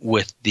meaning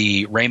with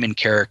the Raymond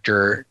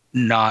character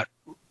not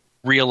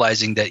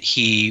realizing that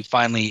he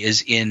finally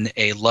is in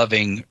a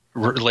loving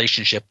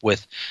relationship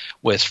with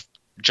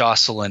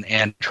Jocelyn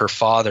and her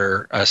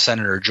father,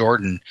 Senator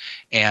Jordan,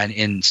 and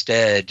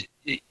instead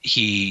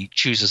he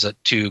chooses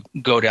to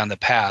go down the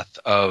path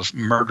of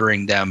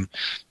murdering them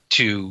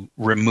to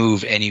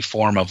remove any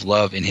form of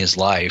love in his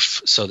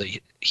life, so that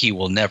he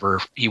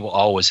will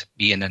always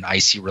be in an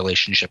icy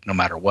relationship no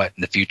matter what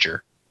in the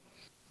future.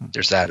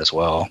 There's that as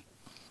well.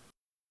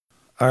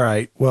 All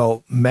right.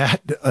 Well, Matt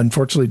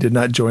unfortunately did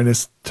not join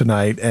us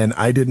tonight, and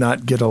I did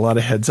not get a lot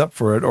of heads up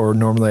for it, or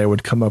normally I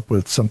would come up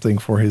with something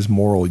for his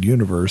moral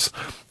universe.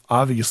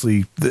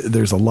 Obviously,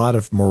 there's a lot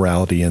of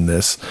morality in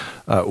this.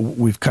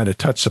 We've kind of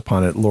touched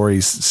upon it.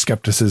 Laurie's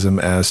skepticism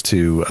as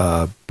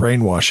to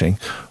brainwashing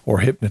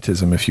or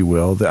hypnotism, if you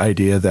will, the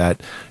idea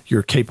that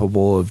you're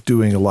capable of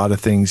doing a lot of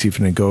things,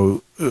 even it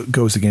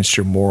goes against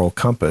your moral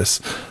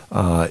compass.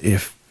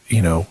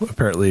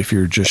 Apparently if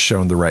you're just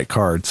shown the right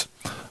cards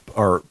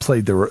or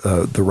played the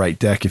right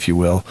deck, if you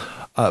will.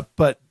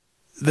 But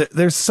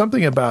there's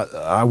something about,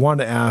 I want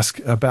to ask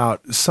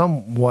about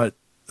somewhat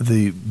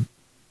the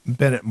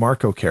Bennett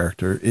Marco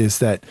character, is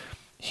that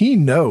he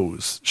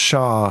knows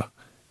Shaw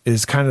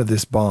is kind of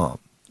this bomb,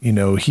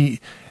 he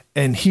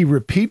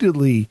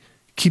repeatedly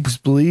keeps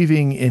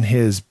believing in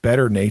his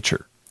better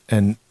nature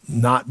and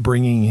not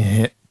bringing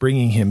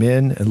him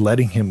in and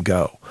letting him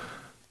go,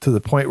 to the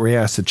point where he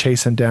has to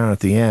chase him down at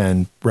the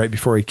end, right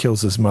before he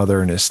kills his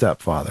mother and his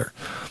stepfather.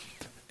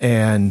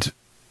 And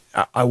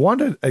I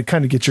want to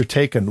kind of get your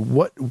take on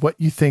what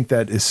you think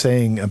that is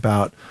saying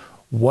about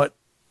what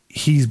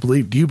he's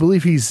believed. Do you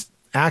believe he's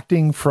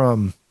acting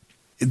from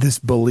this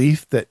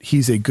belief that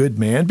he's a good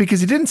man?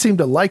 Because he didn't seem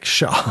to like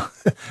Shaw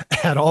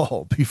at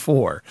all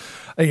before.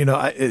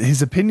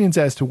 His opinions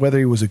as to whether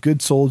he was a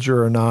good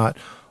soldier or not,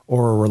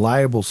 or a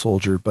reliable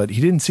soldier, but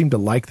he didn't seem to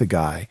like the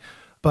guy.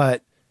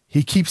 But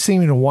he keeps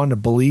seeming to want to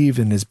believe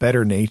in his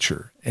better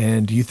nature.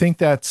 And do you think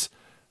that's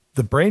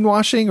the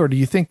brainwashing, or do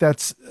you think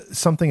that's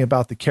something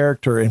about the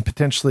character and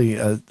potentially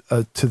to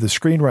the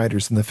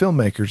screenwriters and the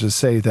filmmakers to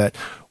say that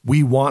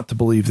we want to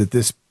believe that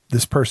this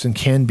person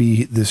can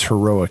be this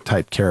heroic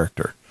type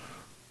character?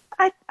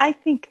 I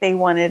think they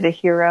wanted a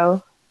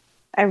hero.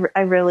 I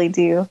really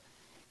do.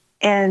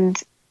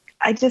 And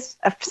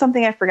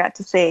something I forgot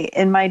to say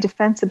in my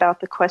defense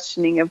about the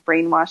questioning of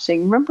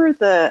brainwashing. Remember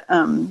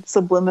the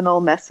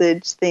subliminal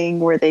message thing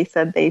where they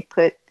said they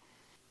put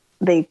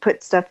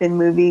stuff in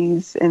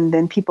movies and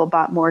then people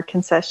bought more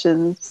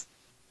concessions?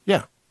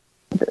 Yeah.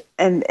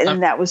 And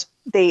that was,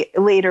 they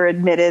later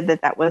admitted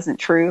that wasn't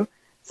true.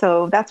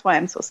 So that's why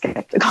I'm so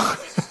skeptical.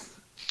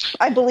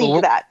 I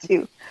believe that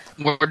too.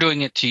 We're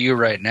doing it to you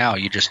right now.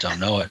 You just don't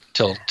know it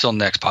till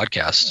next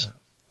podcast.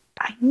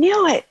 I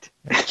knew it.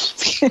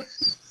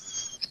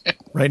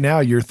 Right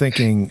now you're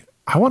thinking,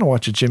 I want to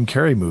watch a Jim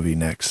Carrey movie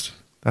next.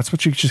 That's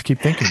what you just keep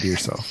thinking to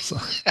yourself. So.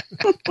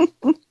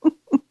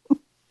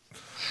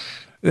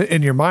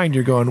 In your mind,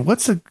 you're going,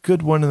 what's a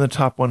good one in the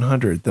top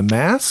 100? The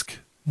Mask?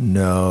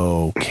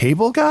 No.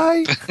 Cable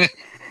Guy?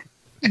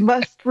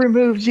 Must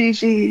remove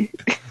Gigi.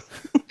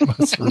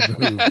 Must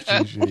remove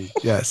Gigi.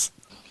 Yes.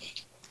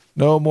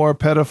 No more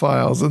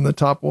pedophiles in the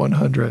top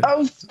 100.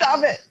 Oh,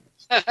 stop it.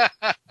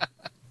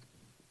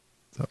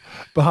 So,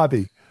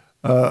 Bobby,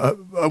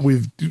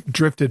 we've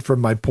drifted from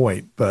my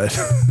point, but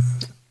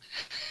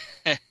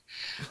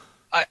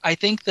I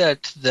think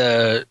that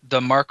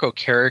the Marco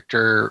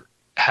character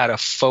had a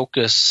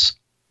focus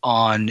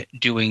on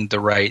doing the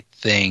right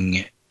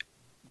thing,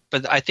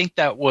 but I think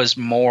that was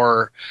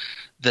more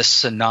the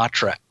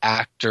Sinatra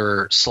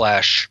actor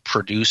 /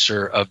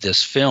 producer of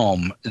this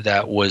film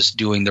that was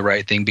doing the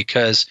right thing.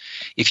 Because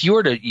if you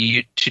were to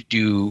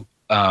do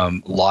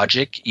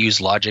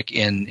use logic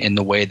in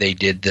the way they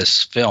did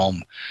this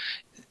film,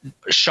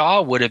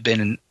 Shaw would have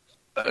been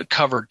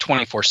covered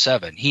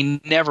 24/7.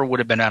 He never would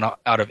have been out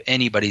of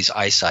anybody's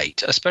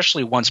eyesight,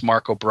 especially once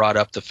Marco brought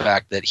up the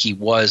fact that he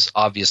was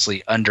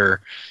obviously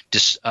under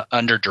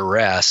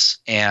duress,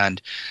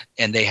 and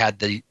they had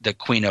the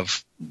Queen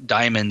of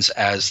Diamonds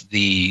as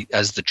the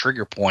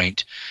trigger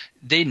point.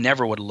 They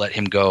never would have let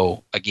him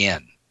go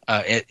again.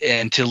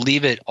 And to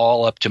leave it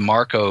all up to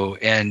Marco,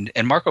 and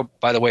Marco,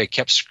 by the way,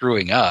 kept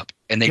screwing up,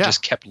 and they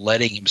just kept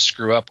letting him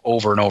screw up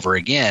over and over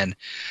again.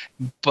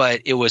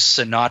 But it was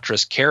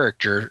Sinatra's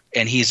character,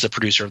 and he's the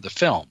producer of the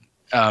film.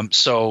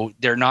 So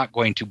they're not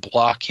going to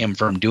block him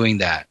from doing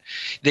that.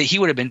 He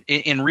would have been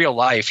in real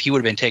life. He would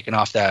have been taken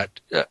off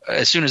that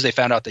as soon as they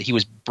found out that he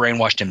was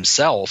brainwashed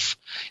himself.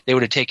 They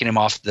would have taken him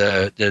off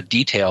the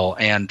detail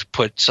and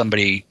put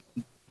somebody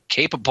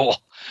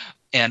capable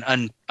and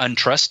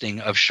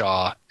untrusting of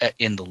Shaw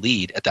in the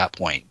lead at that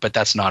point. But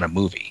that's not a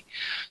movie.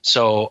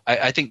 So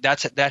I think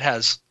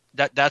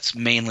that's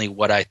mainly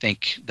what I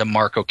think the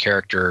Marco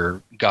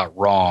character got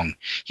wrong.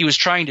 He was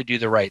trying to do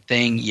the right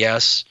thing,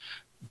 yes,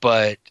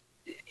 but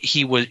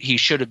he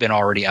should have been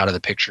already out of the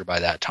picture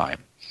by that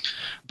time.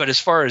 But as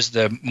far as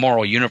the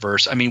moral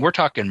universe, I mean, we're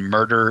talking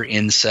murder,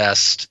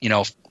 incest,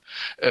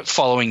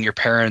 following your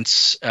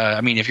parents.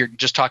 I mean, if you're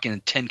just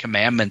talking 10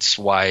 Commandments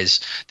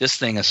wise, this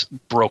thing has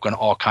broken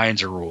all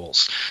kinds of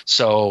rules.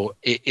 So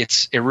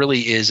it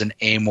really is an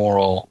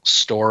amoral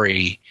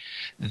story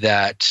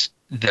that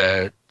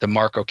the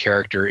Marco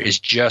character is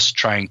just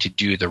trying to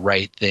do the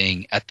right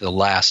thing at the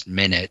last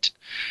minute.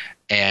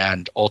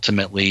 And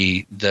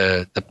ultimately,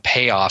 the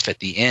payoff at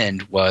the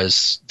end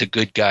was the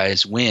good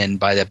guys win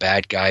by the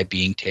bad guy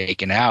being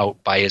taken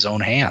out by his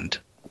own hand.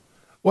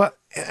 Well,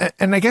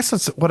 And I guess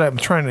that's what I'm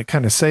trying to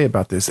kind of say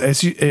about this.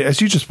 As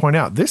you just point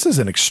out, this is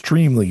an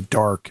extremely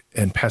dark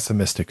and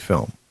pessimistic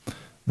film.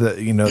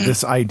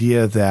 This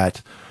idea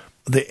that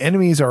the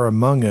enemies are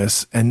among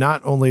us, and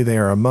not only they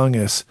are among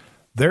us,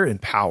 they're in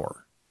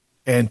power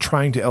and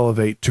trying to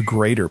elevate to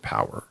greater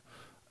power.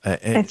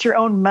 It's your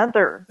own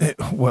mother.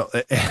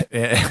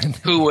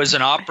 Who was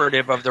an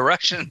operative of the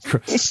Russians.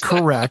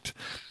 Correct.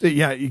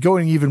 Yeah,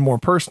 going even more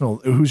personal,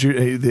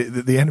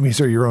 the enemies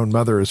are your own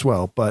mother as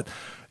well, but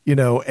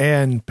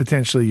and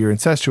potentially your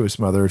incestuous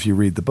mother if you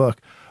read the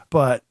book.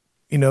 But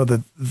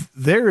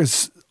there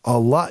is a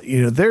lot,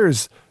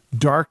 there's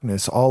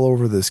darkness all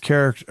over this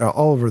character,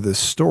 all over this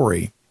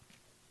story.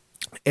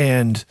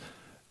 And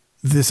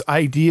this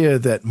idea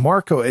that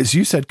Marco, as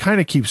you said, kind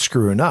of keeps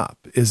screwing up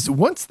is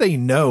once they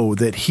know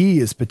that he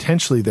is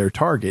potentially their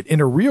target in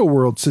a real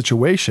world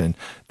situation,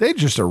 they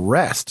just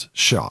arrest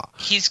Shaw.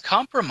 He's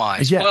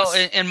compromised. Yes. Well,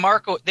 and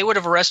Marco, they would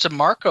have arrested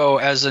Marco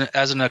as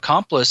an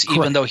accomplice, Correct.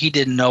 even though he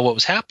didn't know what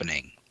was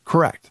happening.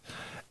 Correct.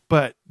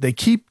 But they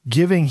keep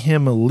giving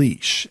him a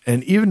leash.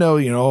 And even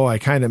though, I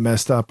kind of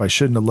messed up, I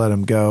shouldn't have let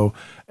him go,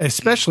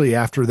 especially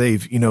after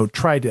they've,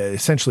 tried to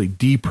essentially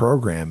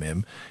deprogram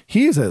him.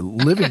 He is a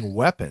living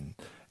weapon.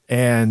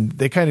 And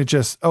they kind of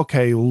just,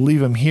 okay, we'll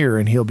leave him here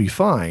and he'll be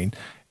fine.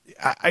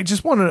 I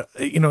just want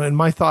to, and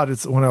my thought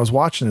is when I was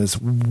watching this,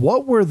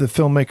 what were the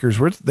filmmakers,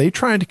 were they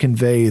trying to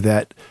convey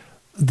that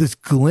this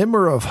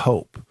glimmer of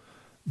hope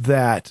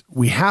that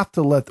we have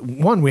to let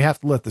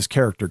this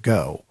character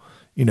go.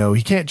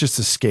 He can't just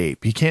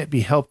escape. He can't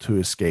be helped to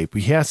escape.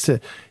 He has to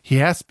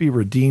be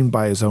redeemed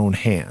by his own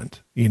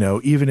hand,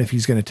 even if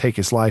he's going to take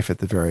his life at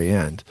the very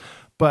end.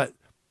 But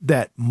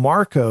that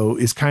Marco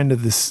is kind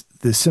of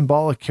the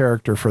symbolic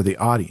character for the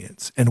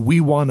audience. And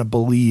we want to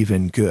believe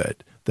in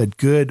good, that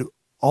good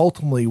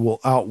ultimately will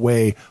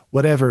outweigh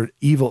whatever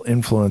evil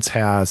influence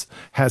has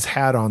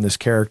had on this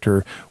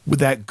character.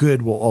 That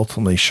good will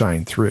ultimately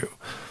shine through.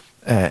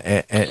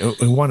 And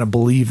we want to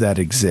believe that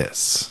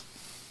exists.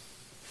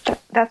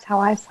 That's how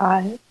I saw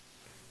it.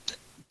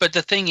 But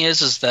the thing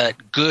is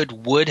that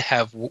good would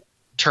have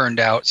turned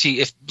out. See,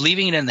 if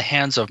leaving it in the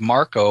hands of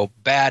Marco,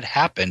 bad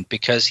happened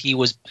because he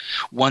was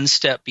one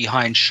step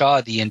behind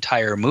Shaw the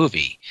entire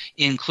movie,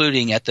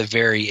 including at the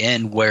very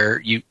end where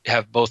you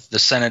have both the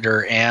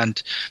senator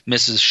and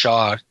Mrs.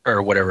 Shaw,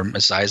 or whatever,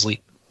 Miss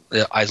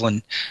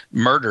Island,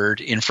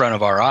 murdered in front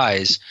of our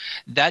eyes.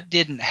 That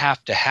didn't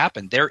have to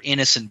happen. They're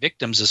innocent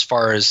victims as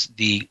far as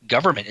the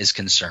government is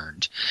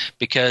concerned,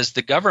 because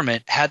the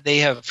government, had they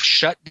have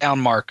shut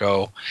down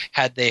Marco,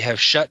 had they have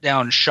shut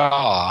down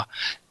Shaw,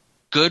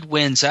 good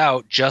wins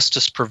out,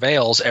 justice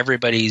prevails,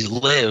 everybody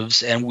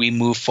lives, and we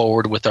move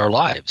forward with our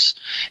lives.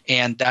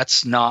 And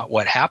that's not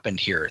what happened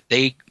here.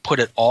 They put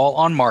it all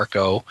on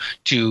Marco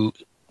to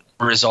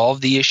resolve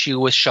the issue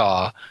with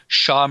Shaw.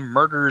 Shaw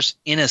murders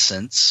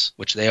innocents,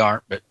 which they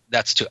aren't, but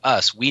that's to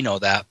us. We know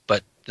that,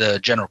 but the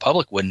general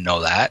public wouldn't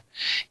know that.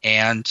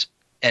 And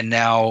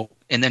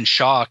then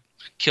Shaw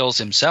kills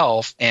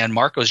himself, and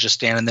Marco's just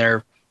standing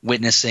there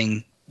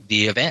witnessing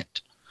the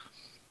event.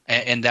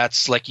 And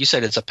that's, like you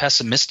said, it's a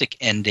pessimistic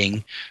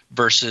ending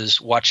versus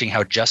watching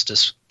how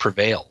justice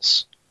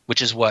prevails,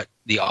 which is what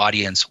the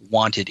audience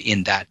wanted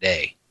in that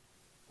day.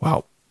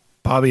 Wow.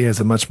 Bobby has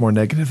a much more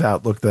negative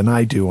outlook than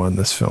I do on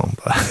this film.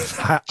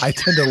 I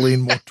tend to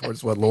lean more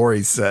towards what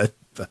Lori said.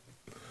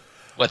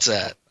 What's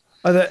that?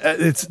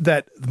 It's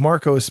that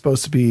Marco is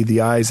supposed to be the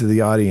eyes of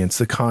the audience,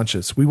 the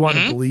conscious. We want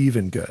to believe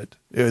in good,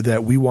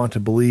 that we want to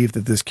believe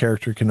that this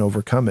character can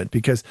overcome it,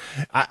 because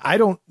I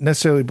don't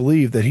necessarily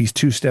believe that he's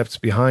two steps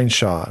behind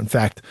Shaw. In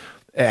fact,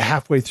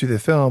 halfway through the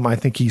film, I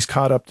think he's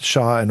caught up to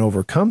Shaw and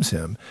overcomes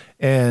him,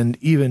 and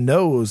even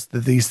knows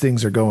that these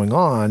things are going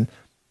on,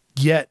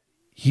 yet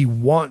he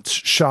wants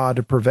Shaw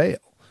to prevail.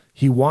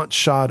 He wants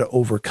Shaw to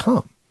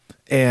overcome.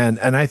 And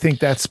I think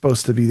that's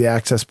supposed to be the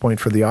access point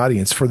for the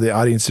audience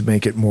to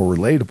make it more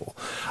relatable.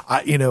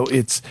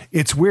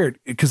 It's weird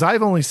because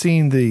I've only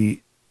seen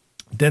the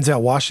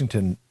Denzel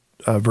Washington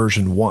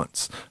version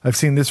once. I've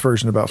seen this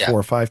version about 4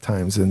 or 5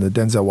 times in the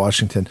Denzel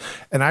Washington.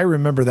 And I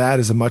remember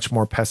that as a much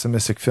more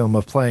pessimistic film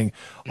of playing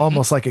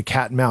almost like a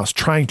cat and mouse,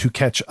 trying to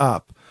catch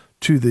up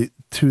to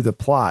the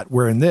plot,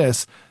 where in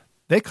this,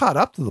 they caught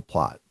up to the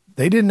plot.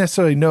 They didn't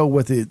necessarily know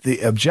what the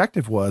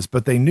objective was,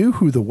 but they knew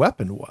who the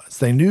weapon was.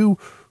 They knew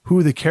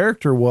who the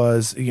character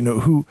was,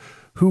 who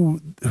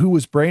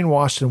was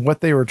brainwashed and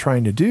what they were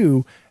trying to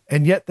do.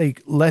 And yet they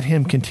let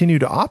him continue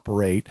to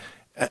operate.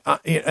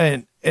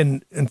 And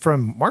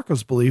from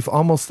Marco's belief,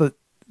 almost that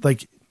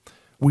like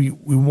we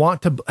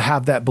want to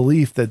have that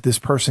belief that this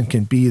person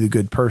can be the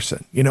good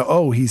person.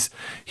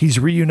 He's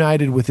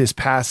reunited with his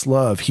past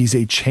love. He's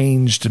a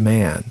changed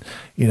man,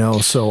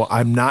 so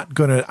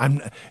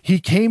he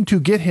came to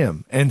get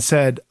him and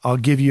said, I'll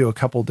give you a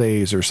couple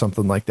days or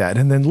something like that.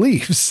 And then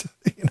leaves,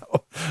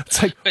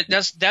 it's like, but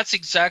that's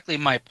exactly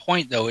my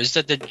point though, is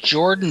that the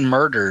Jordan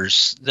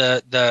murders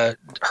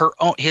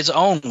his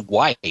own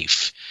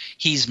wife.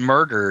 He's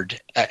murdered,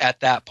 at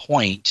that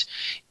point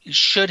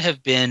should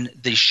have been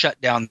they shut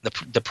down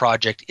the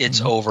project.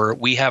 It's over.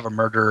 We have a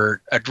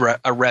murderer.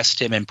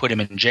 Arrest him and put him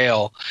in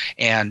jail.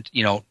 And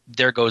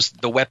there goes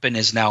the weapon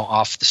is now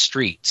off the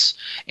streets,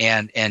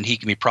 and he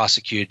can be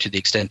prosecuted to the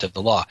extent of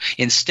the law.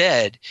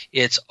 Instead,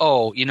 it's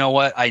you know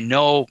what? I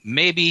know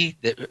maybe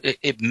that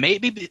it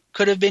maybe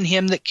could have been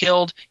him that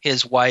killed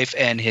his wife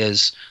and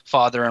his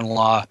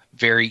father-in-law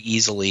very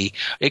easily.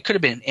 It could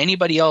have been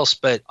anybody else,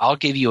 but I'll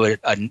give you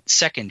a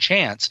second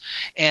chance.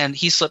 And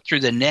he slipped through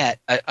the net,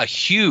 a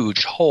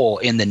huge hole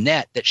in the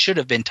net that should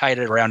have been tied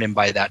around him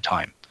by that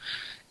time.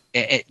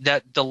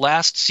 That the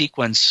last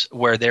sequence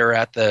where they're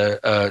at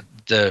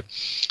the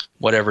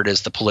whatever it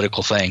is, the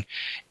political thing,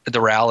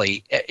 the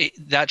rally,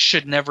 that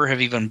should never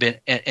have even been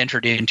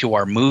entered into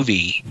our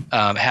movie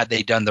had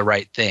they done the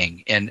right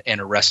thing and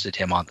arrested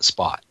him on the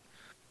spot.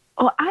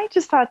 Well, I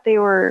just thought they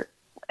were,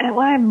 and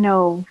I have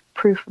no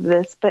proof of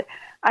this, but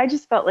I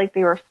just felt like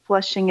they were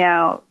fleshing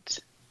out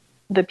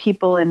the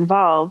people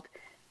involved.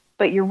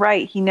 But you're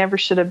right, he never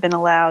should have been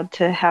allowed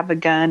to have a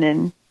gun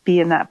and be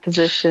in that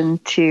position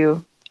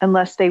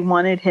unless they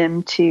wanted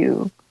him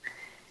to,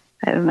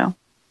 I don't know.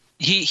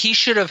 He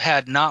should have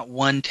had not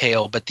one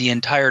tail, but the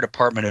entire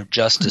Department of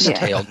Justice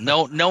tail.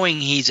 Knowing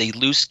he's a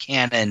loose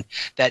cannon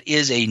that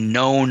is a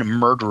known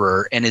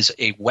murderer and is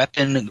a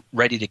weapon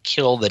ready to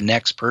kill the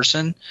next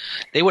person,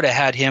 they would have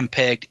had him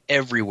pegged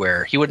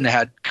everywhere. He wouldn't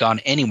have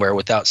gone anywhere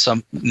without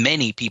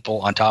many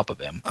people on top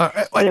of him.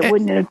 But it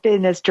wouldn't have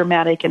been as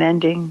dramatic an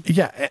ending.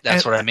 Yeah,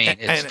 that's what I mean.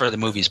 It's for the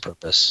movie's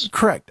purpose.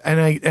 Correct,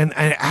 and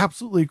I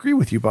absolutely agree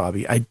with you,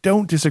 Bobby. I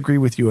don't disagree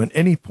with you on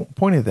any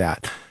point of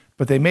that.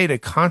 But they made a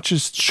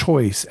conscious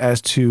choice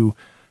as to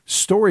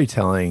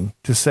storytelling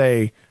to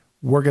say,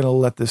 we're going to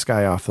let this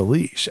guy off the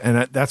leash.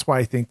 And that's why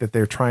I think that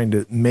they're trying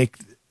to make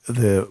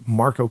the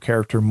Marco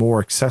character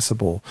more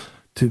accessible,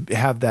 to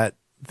have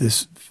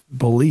this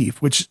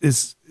belief, which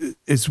is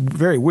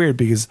very weird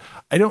because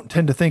I don't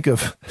tend to think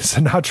of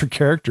Sinatra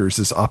characters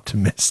as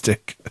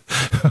optimistic.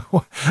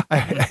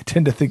 I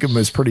tend to think of him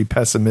as pretty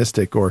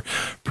pessimistic or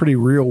pretty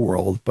real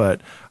world,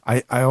 but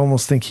I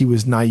almost think he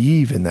was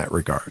naive in that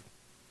regard.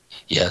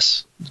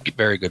 Yes,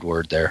 very good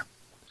word there.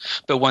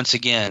 But once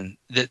again,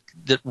 the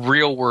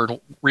real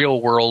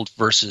world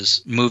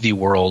versus movie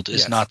world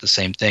is not the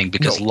same thing,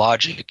 because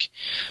logic,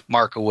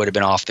 Marco would have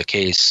been off the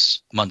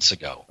case months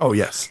ago. Oh,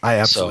 yes. I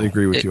absolutely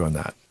agree with you on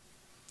that.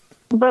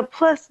 But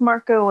plus,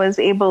 Marco was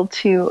able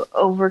to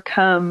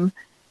overcome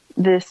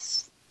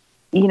this,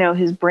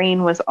 his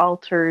brain was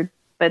altered,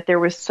 but there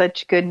was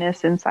such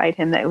goodness inside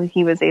him that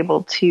he was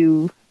able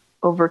to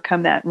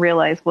overcome that and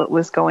realize what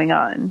was going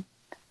on.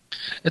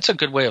 It's a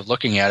good way of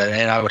looking at it,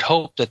 and I would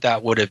hope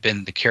that would have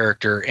been the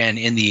character. And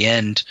in the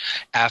end,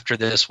 after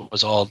this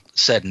was all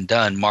said and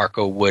done,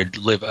 Marco would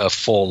live a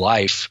full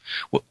life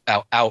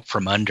out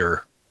from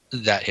under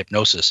that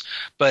hypnosis.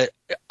 But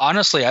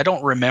honestly, I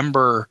don't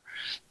remember.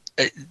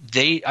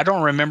 I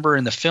don't remember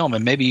in the film,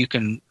 and maybe you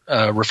can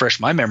refresh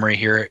my memory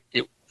here.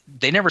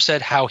 They never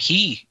said how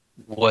he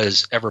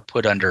was ever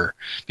put under,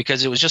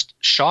 because it was just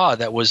Shaw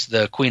that was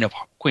the Queen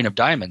of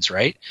Diamonds,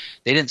 right?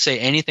 They didn't say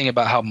anything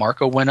about how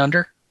Marco went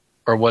under.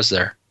 Or was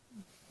there?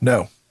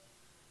 No.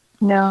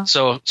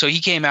 So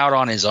he came out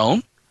on his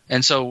own.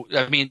 And so,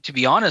 I mean, to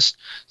be honest,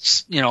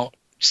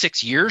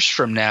 6 years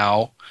from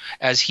now,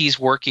 as he's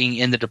working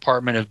in the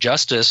Department of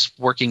Justice,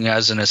 working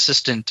as an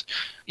assistant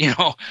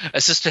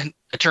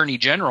attorney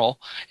general,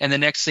 and the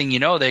next thing you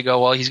know, they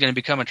go, well, he's going to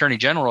become attorney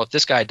general. If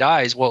this guy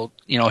dies, well,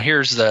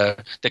 here's the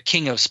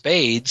king of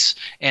spades,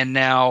 and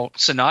now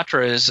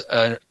Sinatra is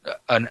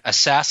an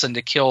assassin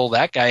to kill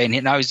that guy,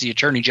 and now he's the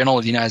attorney general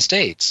of the United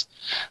States.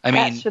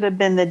 That should have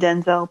been the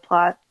Denzel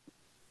plot.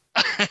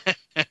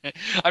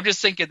 I'm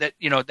just thinking that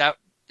that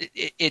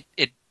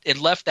it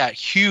left that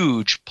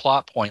huge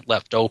plot point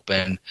left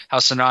open. How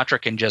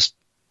Sinatra can just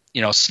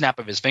snap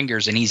of his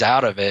fingers and he's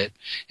out of it,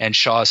 and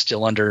Shaw's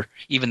still under,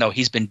 even though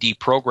he's been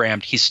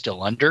deprogrammed, he's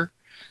still under.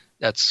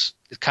 That's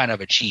kind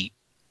of a cheat.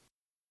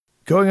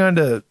 Going on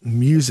to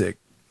music,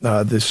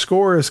 the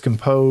score is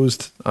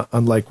composed,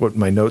 unlike what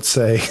my notes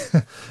say,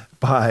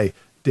 by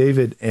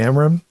David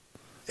Amram.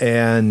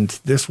 And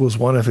this was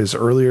one of his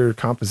earlier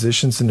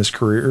compositions in his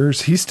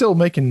careers. He's still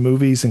making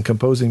movies and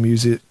composing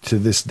music to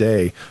this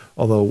day,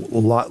 although a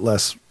lot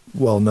less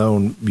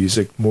well-known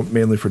music,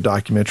 mainly for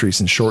documentaries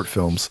and short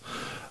films.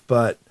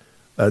 But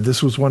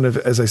this was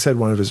as I said,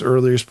 one of his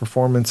earliest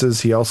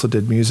performances. He also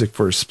did music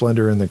for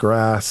Splendor in the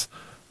Grass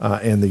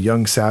and the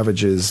Young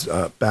Savages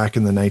back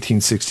in the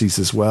 1960s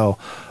as well.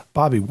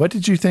 Bobby, what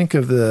did you think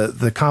of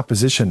the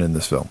composition in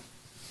this film?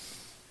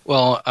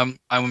 Well,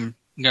 I'm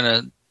going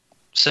to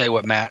say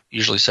what Matt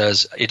usually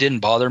says. It didn't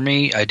bother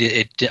me. I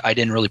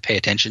didn't really pay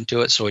attention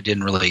to it, so it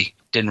didn't really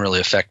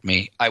affect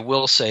me. I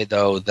will say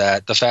though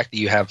that the fact that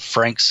you have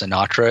Frank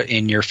Sinatra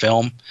in your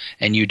film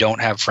and you don't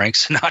have Frank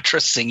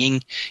Sinatra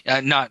singing,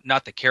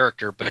 not the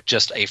character, but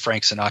just a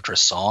Frank Sinatra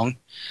song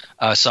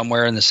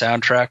somewhere in the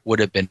soundtrack would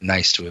have been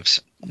nice to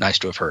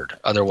have heard.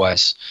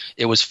 Otherwise,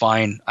 it was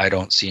fine. I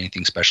don't see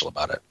anything special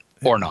about it,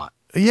 or not.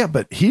 Yeah,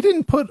 but he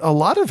didn't put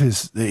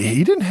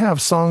he didn't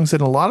have songs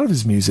in a lot of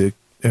his music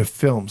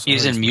films.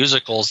 He's in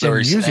musicals that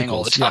he's sang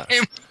all the time.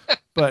 Yes.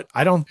 But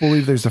I don't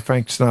believe there's a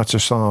Frank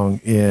Sinatra song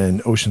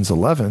in Ocean's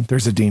 11.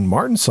 There's a Dean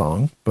Martin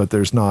song, but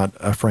there's not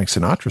a Frank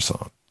Sinatra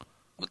song.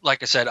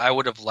 Like I said, I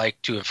would have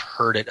liked to have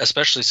heard it,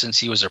 especially since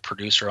he was a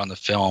producer on the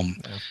film,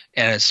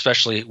 and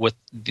especially with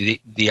the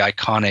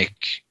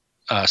iconic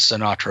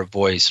Sinatra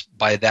voice.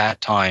 By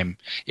that time,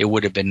 it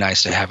would have been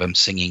nice to have him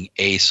singing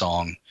a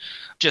song,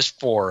 just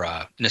for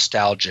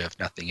nostalgia, if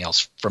nothing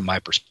else, from my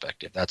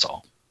perspective. That's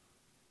all.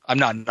 I'm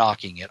not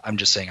knocking it. I'm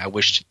just saying I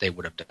wish they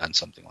would have done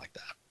something like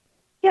that.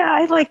 Yeah,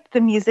 I liked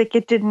the music.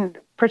 It didn't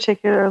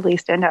particularly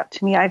stand out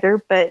to me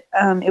either, but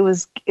I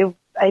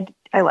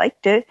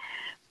liked it.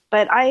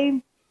 But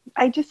I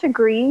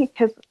disagree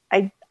because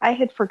I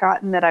had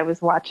forgotten that I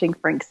was watching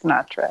Frank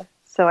Sinatra.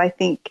 So I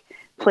think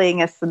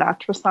playing a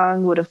Sinatra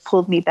song would have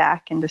pulled me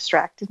back and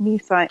distracted me.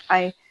 So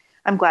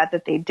I'm glad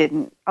that they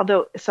didn't.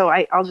 I'll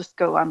just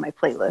go on my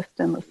playlist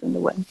and listen to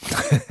one.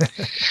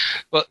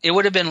 Well, it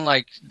would have been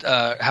like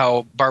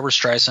how Barbra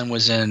Streisand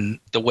was in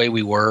The Way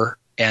We Were,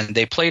 and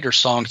they played her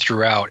song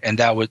throughout, and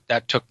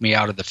that took me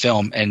out of the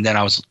film. And then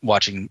I was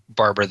watching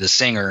Barbara the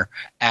singer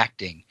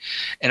acting.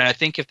 And I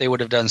think if they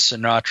would have done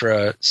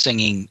Sinatra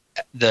singing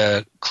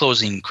the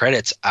closing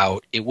credits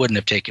out, it wouldn't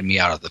have taken me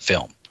out of the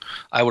film.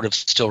 I would have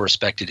still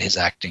respected his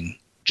acting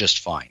just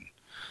fine.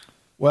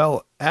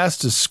 Well, as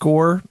to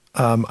score,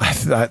 I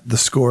thought the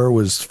score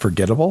was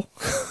forgettable.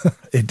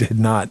 It did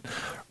not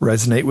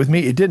resonate with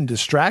me. It didn't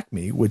distract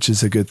me, which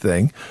is a good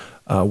thing,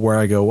 where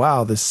I go,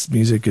 wow, this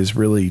music is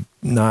really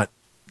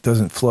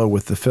doesn't flow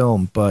with the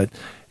film, but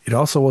it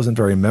also wasn't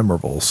very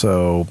memorable.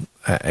 So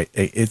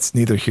it's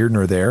neither here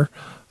nor there.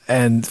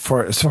 And as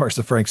far as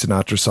the Frank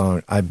Sinatra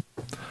song,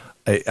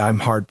 I'm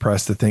hard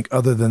pressed to think,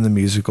 other than the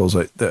musicals,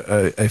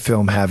 a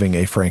film having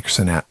a Frank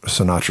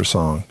Sinatra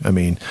song. I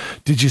mean,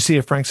 did you see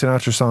a Frank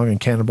Sinatra song in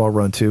Cannonball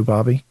Run 2,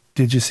 Bobby?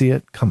 Did you see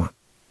it? Come on.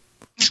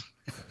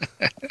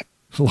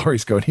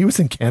 Lori's going, he was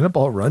in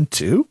Cannonball Run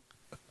 2?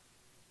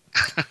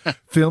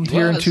 Filmed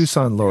here in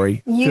Tucson,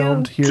 Lori.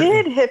 You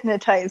did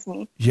hypnotize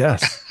me.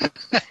 Yes.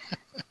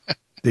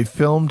 They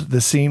filmed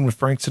the scene with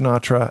Frank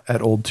Sinatra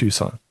at Old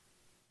Tucson.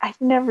 I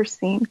don't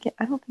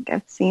think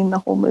I've seen the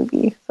whole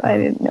movie, so I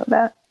didn't know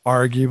that.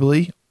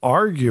 Arguably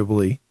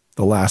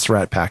the last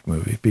Rat Pack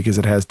movie, because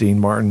it has Dean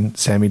Martin,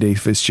 Sammy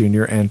Davis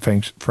Jr., and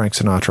Frank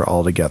Sinatra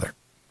all together.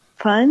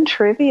 Fun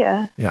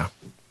trivia. Yeah,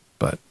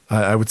 but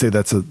I would say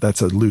that's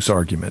a loose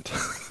argument.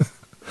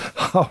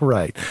 All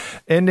right,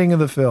 ending of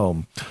the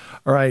film.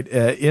 All right,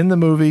 in the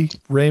movie,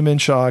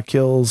 Raymond Shaw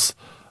kills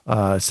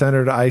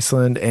Senator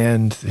Iceland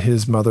and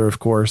his mother, of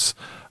course,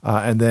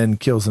 and then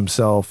kills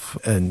himself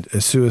and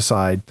a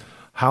suicide.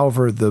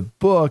 However, the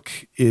book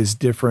is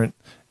different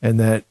in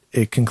that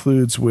it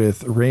concludes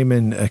with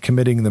Raymond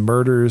committing the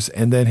murders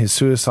and then his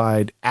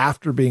suicide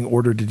after being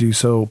ordered to do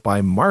so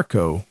by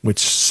Marco, which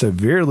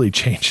severely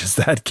changes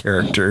that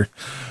character.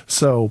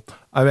 So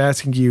I'm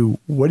asking you,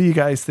 what do you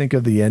guys think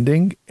of the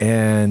ending?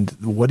 And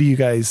what do you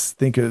guys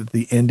think of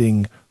the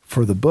ending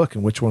for the book?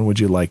 And which one would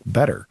you like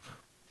better?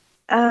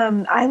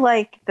 I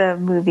like the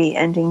movie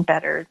ending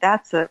better.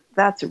 That's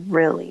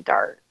really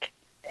dark.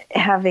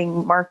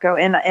 Having Marco,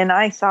 and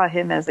I saw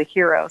him as a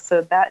hero,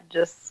 so that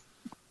just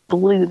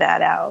blew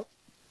that out.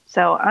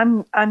 So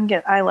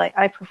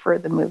I prefer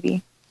the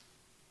movie.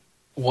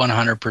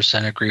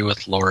 100% agree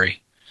with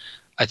Lori.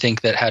 I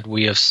think that had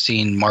we have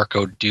seen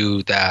Marco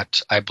do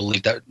that, I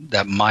believe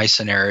that my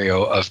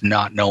scenario of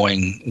not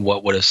knowing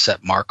what would have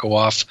set Marco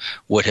off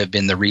would have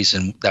been the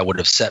reason that would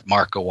have set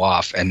Marco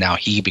off, and now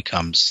he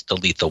becomes the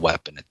lethal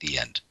weapon at the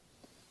end.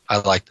 I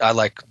like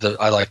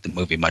the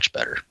movie much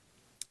better.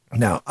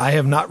 Now, I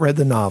have not read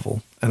the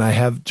novel, and I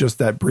have just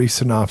that brief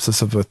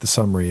synopsis of what the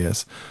summary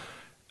is.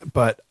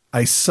 But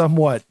I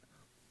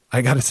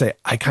got to say,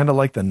 I kind of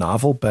like the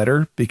novel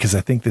better because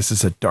I think this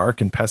is a dark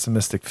and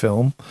pessimistic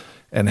film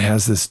and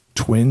has this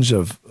twinge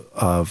of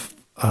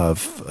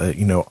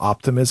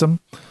optimism.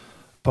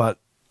 But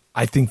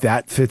I think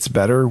that fits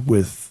better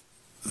with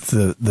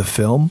the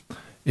film,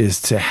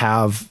 is to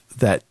have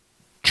that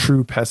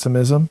true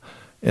pessimism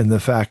and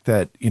the fact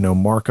that,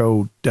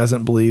 Marco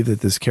doesn't believe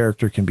that this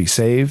character can be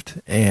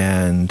saved,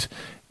 and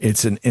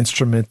it's an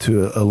instrument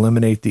to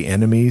eliminate the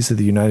enemies of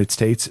the United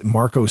States.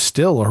 Marco's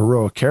still a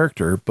heroic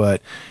character,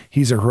 but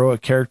he's a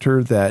heroic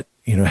character that,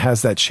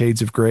 has that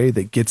shades of gray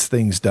that gets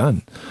things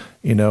done.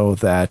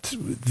 That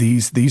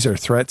these are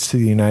threats to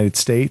the United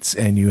States,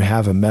 and you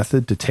have a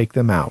method to take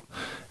them out,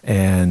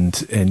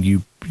 and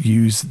you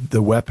use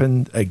the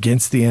weapon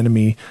against the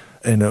enemy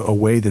in a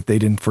way that they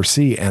didn't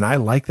foresee. And I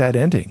like that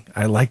ending.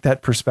 I like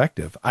that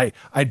perspective. I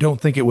don't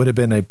think it would have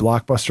been a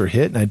blockbuster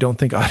hit, and I don't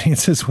think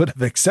audiences would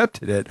have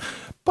accepted it,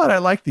 but I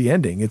like the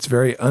ending. It's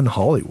very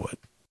un-Hollywood.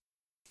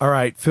 All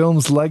right.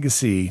 Film's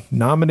legacy,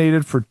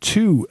 nominated for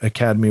 2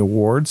 Academy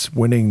Awards,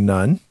 winning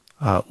none.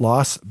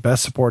 Lost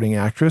Best Supporting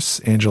Actress,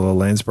 Angela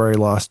Lansbury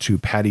lost to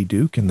Patty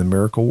Duke in The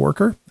Miracle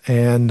Worker.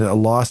 And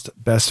lost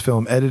Best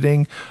Film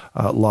Editing,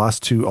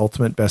 lost to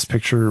Ultimate Best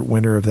Picture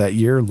winner of that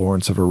year,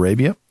 Lawrence of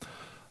Arabia.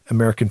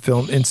 American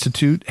Film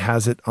Institute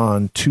has it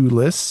on 2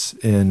 lists.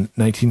 In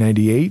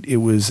 1998, it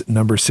was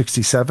number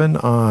 67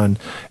 on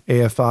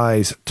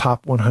AFI's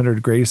Top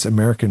 100 Greatest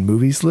American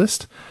Movies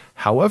list.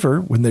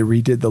 However, when they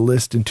redid the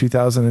list in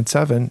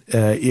 2007,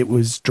 it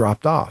was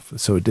dropped off.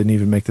 So it didn't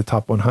even make the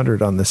top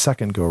 100 on the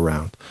second go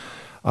round.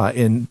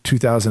 In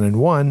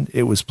 2001,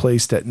 it was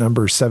placed at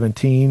number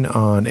 17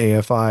 on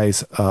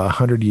AFI's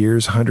 100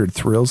 Years, 100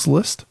 Thrills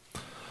list.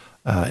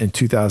 In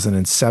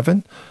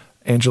 2007,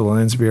 Angela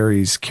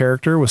Lansbury's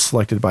character was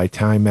selected by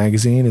Time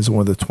magazine as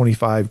one of the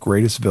 25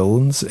 greatest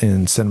villains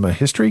in cinema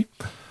history.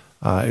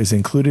 Is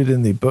included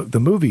in the book. The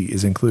movie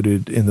is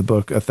included in the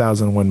book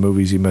 1001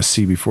 Movies You Must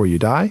See Before You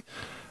Die.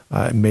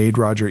 It made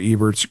Roger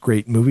Ebert's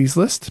Great Movies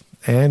list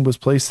and was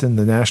placed in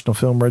the National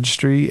Film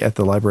Registry at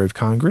the Library of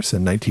Congress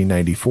in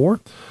 1994.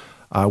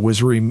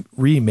 Was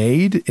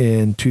remade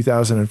in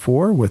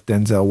 2004 with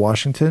Denzel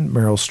Washington,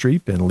 Meryl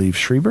Streep, and Liev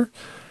Schreiber.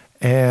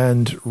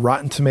 And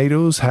Rotten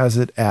Tomatoes has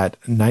it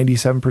at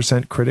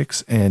 97%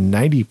 critics and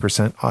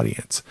 90%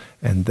 audience.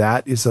 And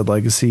that is the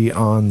legacy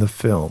on the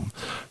film.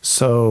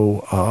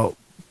 So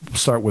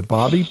start with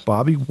Bobby.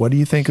 Bobby, what do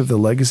you think of the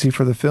legacy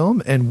for the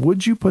film? And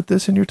would you put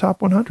this in your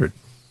top 100?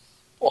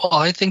 Well,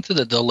 I think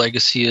that the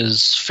legacy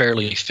is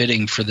fairly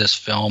fitting for this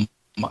film.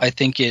 I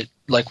think it,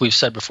 like we've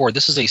said before,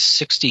 this is a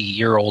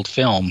 60-year-old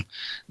film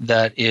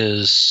that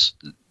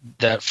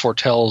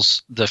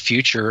foretells the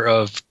future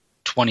of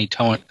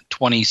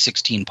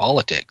 2016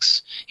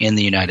 politics in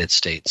the United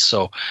States.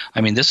 So, I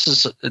mean, this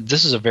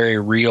is a very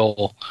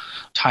real,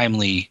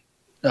 timely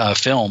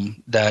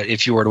film that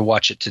if you were to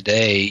watch it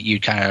today,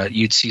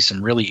 you'd see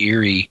some really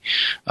eerie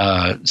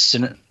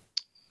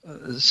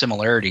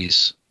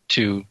similarities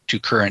to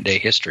current day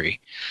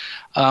history.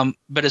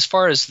 But as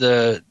far as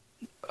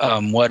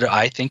what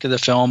I think of the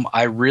film,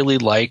 I really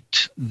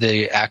liked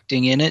the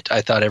acting in it.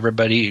 I thought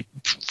everybody,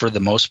 for the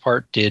most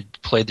part,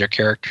 played their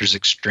characters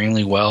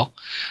extremely well.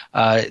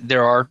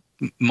 There are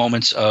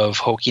moments of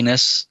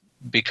hokiness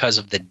because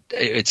of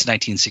it's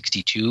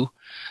 1962,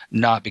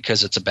 not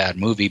because it's a bad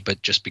movie,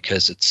 but just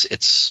because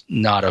it's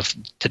not of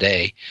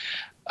today.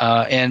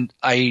 And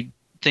I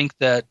think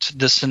that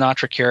the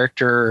Sinatra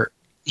character,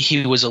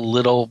 he was a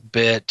little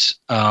bit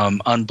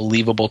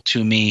unbelievable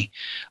to me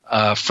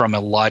from a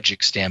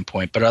logic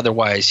standpoint, but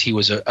otherwise he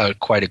was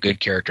quite a good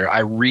character. I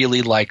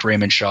really liked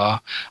Raymond Shaw.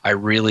 I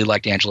really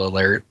liked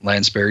Angela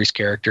Lansbury's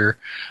character,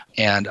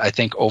 and I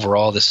think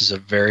overall this is a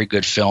very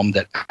good film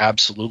that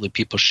absolutely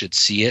people should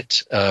see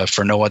it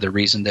for no other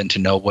reason than to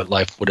know what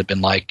life would have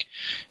been like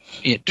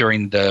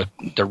during the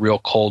real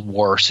Cold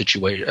War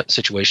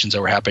situations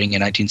that were happening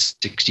in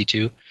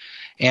 1962.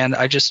 And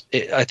I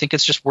think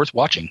it's just worth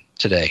watching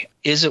today.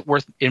 Is it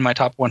worth in my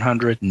top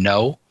 100?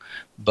 No,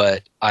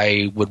 but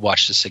I would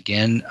watch this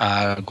again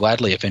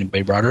gladly if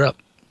anybody brought it up.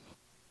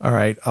 All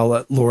right, I'll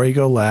let Lori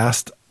go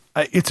last.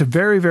 It's a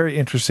very, very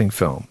interesting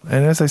film.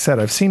 And as I said,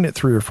 I've seen it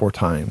 3 or 4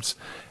 times.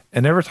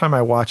 And every time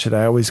I watch it,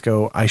 I always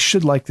go, I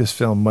should like this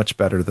film much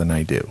better than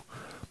I do.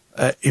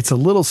 It's a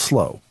little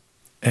slow,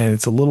 and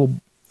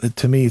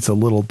to me, it's a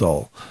little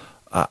dull.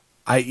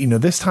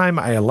 This time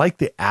I like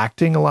the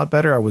acting a lot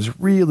better. I was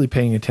really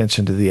paying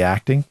attention to the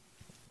acting,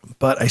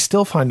 but I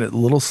still find it a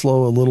little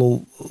slow, a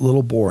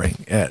little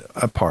boring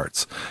at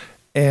parts.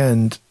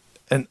 And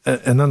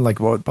then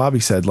like what Bobby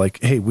said,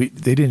 like, hey,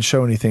 they didn't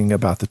show anything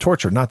about the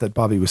torture. Not that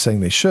Bobby was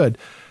saying they should,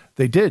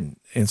 they didn't.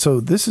 And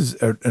so this is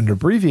an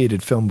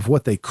abbreviated film of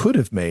what they could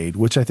have made,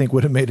 which I think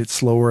would have made it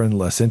slower and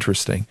less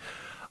interesting.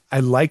 I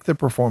like the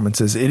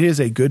performances. It is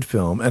a good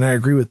film, and I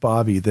agree with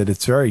Bobby that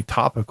it's very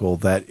topical.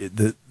 That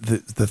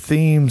the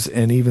themes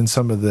and even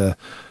some of the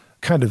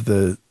kind of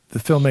the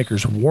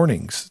filmmakers'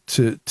 warnings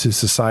to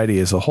society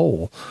as a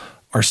whole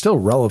are still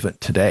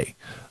relevant today.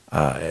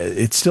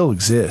 It still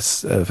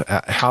exists of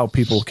how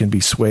people can be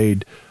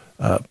swayed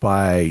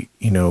by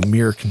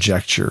mere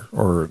conjecture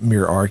or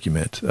mere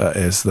argument,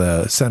 as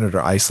the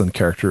Senator Iceland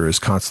character is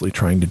constantly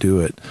trying to do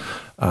it.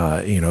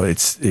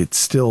 It's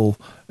still.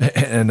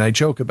 And I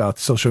joke about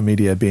social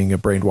media being a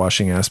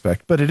brainwashing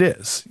aspect, but it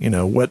is,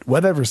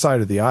 whatever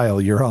side of the aisle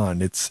you're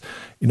on, it's,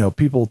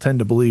 people tend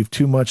to believe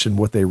too much in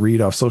what they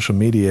read off social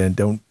media and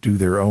don't do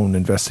their own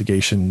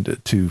investigation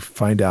to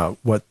find out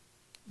what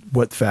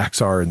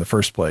facts are in the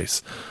first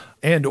place.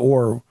 And,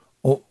 or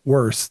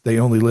worse, they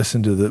only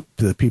listen to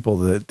the people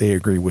that they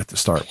agree with to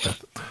start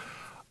with.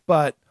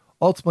 But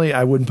ultimately,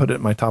 I wouldn't put it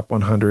in my top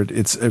 100.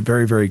 It's a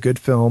very, very good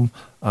film.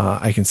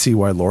 I can see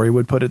why Lori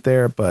would put it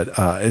there, but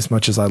as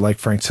much as I like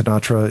Frank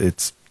Sinatra,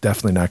 it's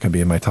definitely not going to be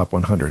in my top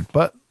 100.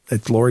 But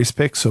it's Lori's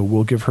pick, so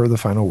we'll give her the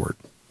final word.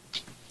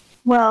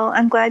 Well,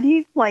 I'm glad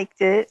you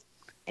liked it,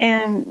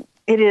 and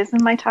it is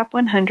in my top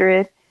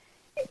 100,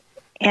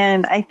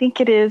 and I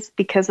think it is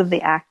because of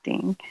the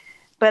acting.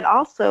 But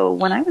also,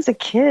 when I was a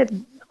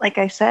kid, like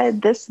I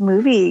said, this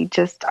movie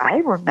I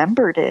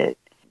remembered it.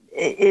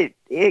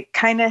 it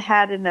kind of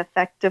had an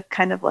effect of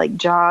kind of like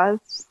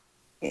Jaws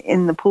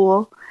in the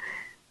pool,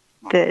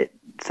 that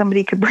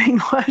somebody could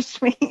brainwash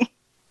me.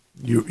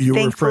 You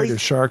were afraid of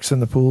sharks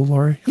in the pool,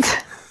 Lori?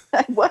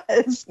 I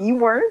was. You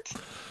weren't?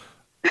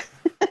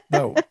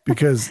 No,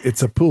 because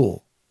it's a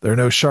pool. There are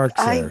no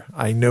sharks there.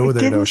 I know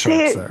there are no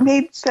sharks there. It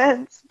made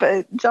sense,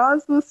 but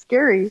Jaws was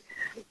scary.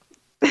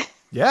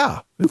 Yeah,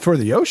 for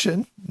the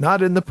ocean,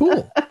 not in the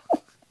pool.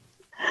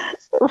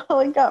 Well,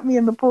 it got me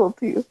in the pool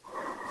too.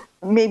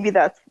 Maybe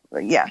that's,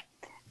 yeah.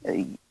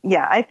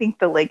 Yeah, I think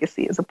the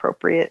legacy is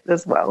appropriate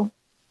as well.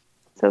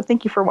 So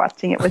thank you for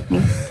watching it with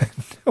me.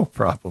 No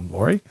problem,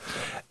 Lori.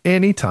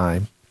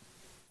 Anytime.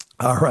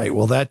 All right.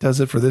 Well, that does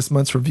it for this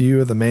month's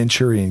review of The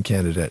Manchurian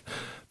Candidate,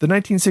 the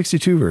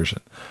 1962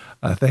 version.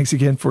 Thanks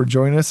again for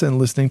joining us and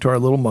listening to our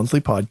little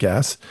monthly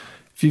podcast.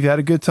 If you've had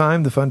a good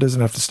time, the fun doesn't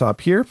have to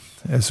stop here.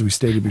 As we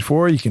stated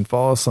before, you can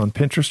follow us on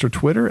Pinterest or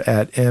Twitter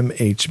at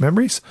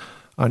MHMemories.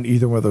 On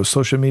either one of those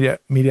social media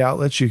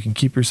outlets, you can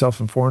keep yourself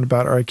informed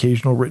about our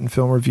occasional written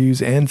film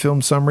reviews and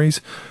film summaries,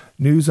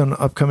 news on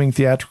upcoming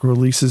theatrical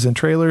releases and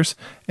trailers,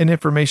 and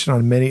information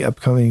on many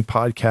upcoming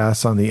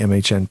podcasts on the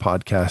MHN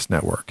Podcast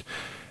Network.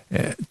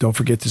 Don't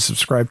forget to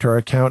subscribe to our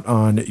account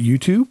on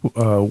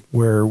YouTube,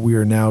 where we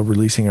are now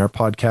releasing our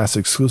podcasts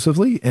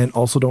exclusively. And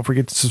also don't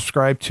forget to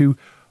subscribe to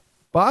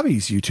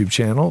Bobby's YouTube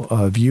channel,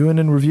 Viewin'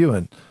 and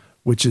Reviewin',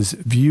 which is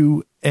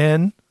View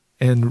N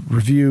and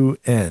Review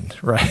N,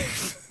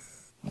 right?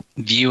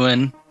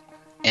 Viewin'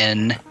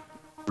 and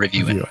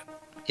Reviewin'.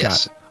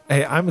 Yes.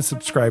 Hey, I'm a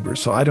subscriber,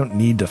 so I don't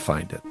need to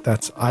find it.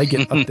 I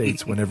get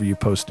updates whenever you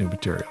post new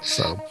material.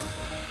 So,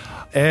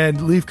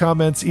 and leave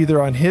comments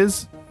either on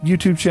his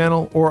YouTube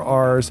channel or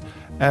ours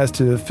as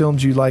to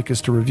films you'd like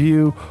us to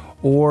review,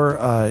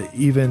 or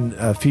even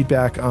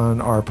feedback on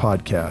our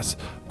podcast.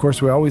 Of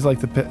course, we always like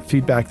the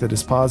feedback that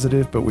is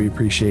positive, but we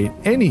appreciate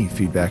any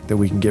feedback that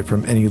we can get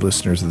from any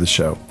listeners of the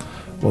show.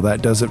 Well,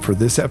 that does it for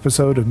this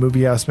episode of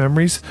Movie House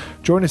Memories.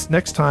 Join us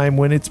next time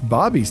when it's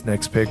Bobby's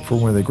next pick for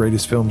one of the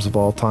greatest films of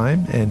all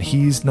time, and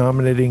he's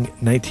nominating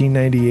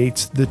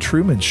 1998's The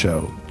Truman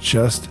Show,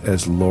 just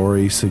as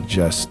Lori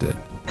suggested.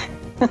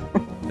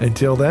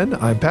 Until then,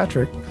 I'm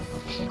Patrick.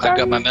 I've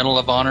got my Medal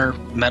of Honor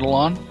medal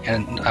on,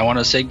 and I want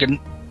to say good.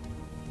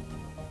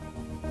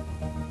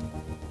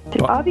 Did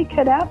Bobby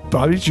cut out?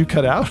 Bobby, did you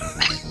cut out?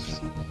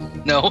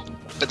 No,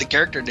 but the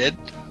character did.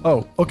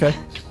 Oh, okay.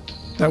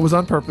 That was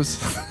on purpose.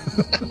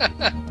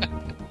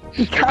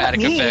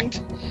 Dramatic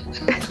effect.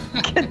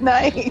 Good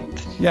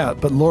night. Yeah,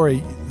 but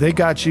Lori, they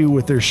got you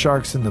with their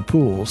sharks in the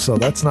pool, so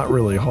that's not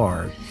really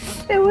hard.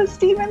 It was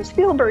Steven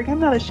Spielberg.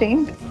 I'm not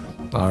ashamed.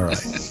 All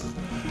right.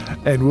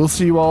 And we'll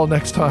see you all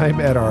next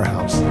time at our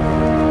house.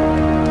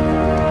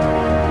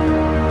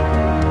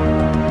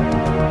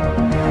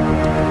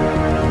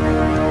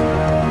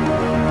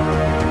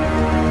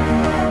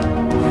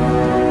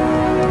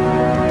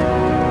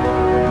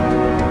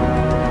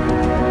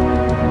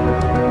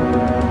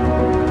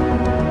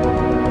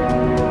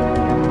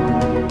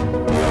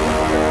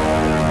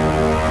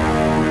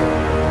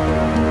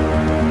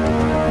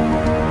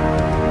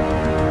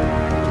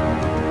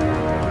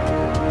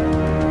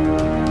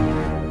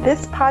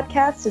 This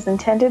podcast is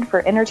intended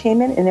for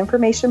entertainment and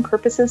information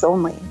purposes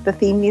only. The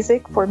theme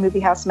music for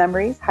Movie House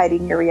Memories,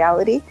 Hiding Your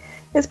Reality,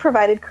 is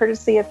provided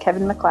courtesy of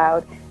Kevin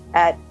MacLeod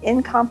at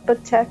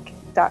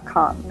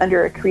incompetech.com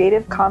under a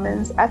Creative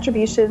Commons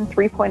Attribution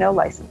 3.0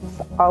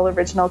 license. All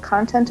original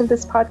content of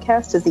this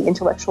podcast is the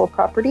intellectual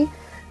property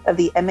of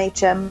the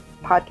MHM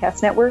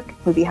Podcast Network,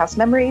 Movie House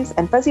Memories,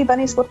 and Fuzzy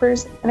Bunny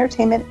Slippers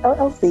Entertainment,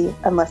 LLC,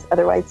 unless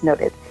otherwise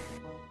noted.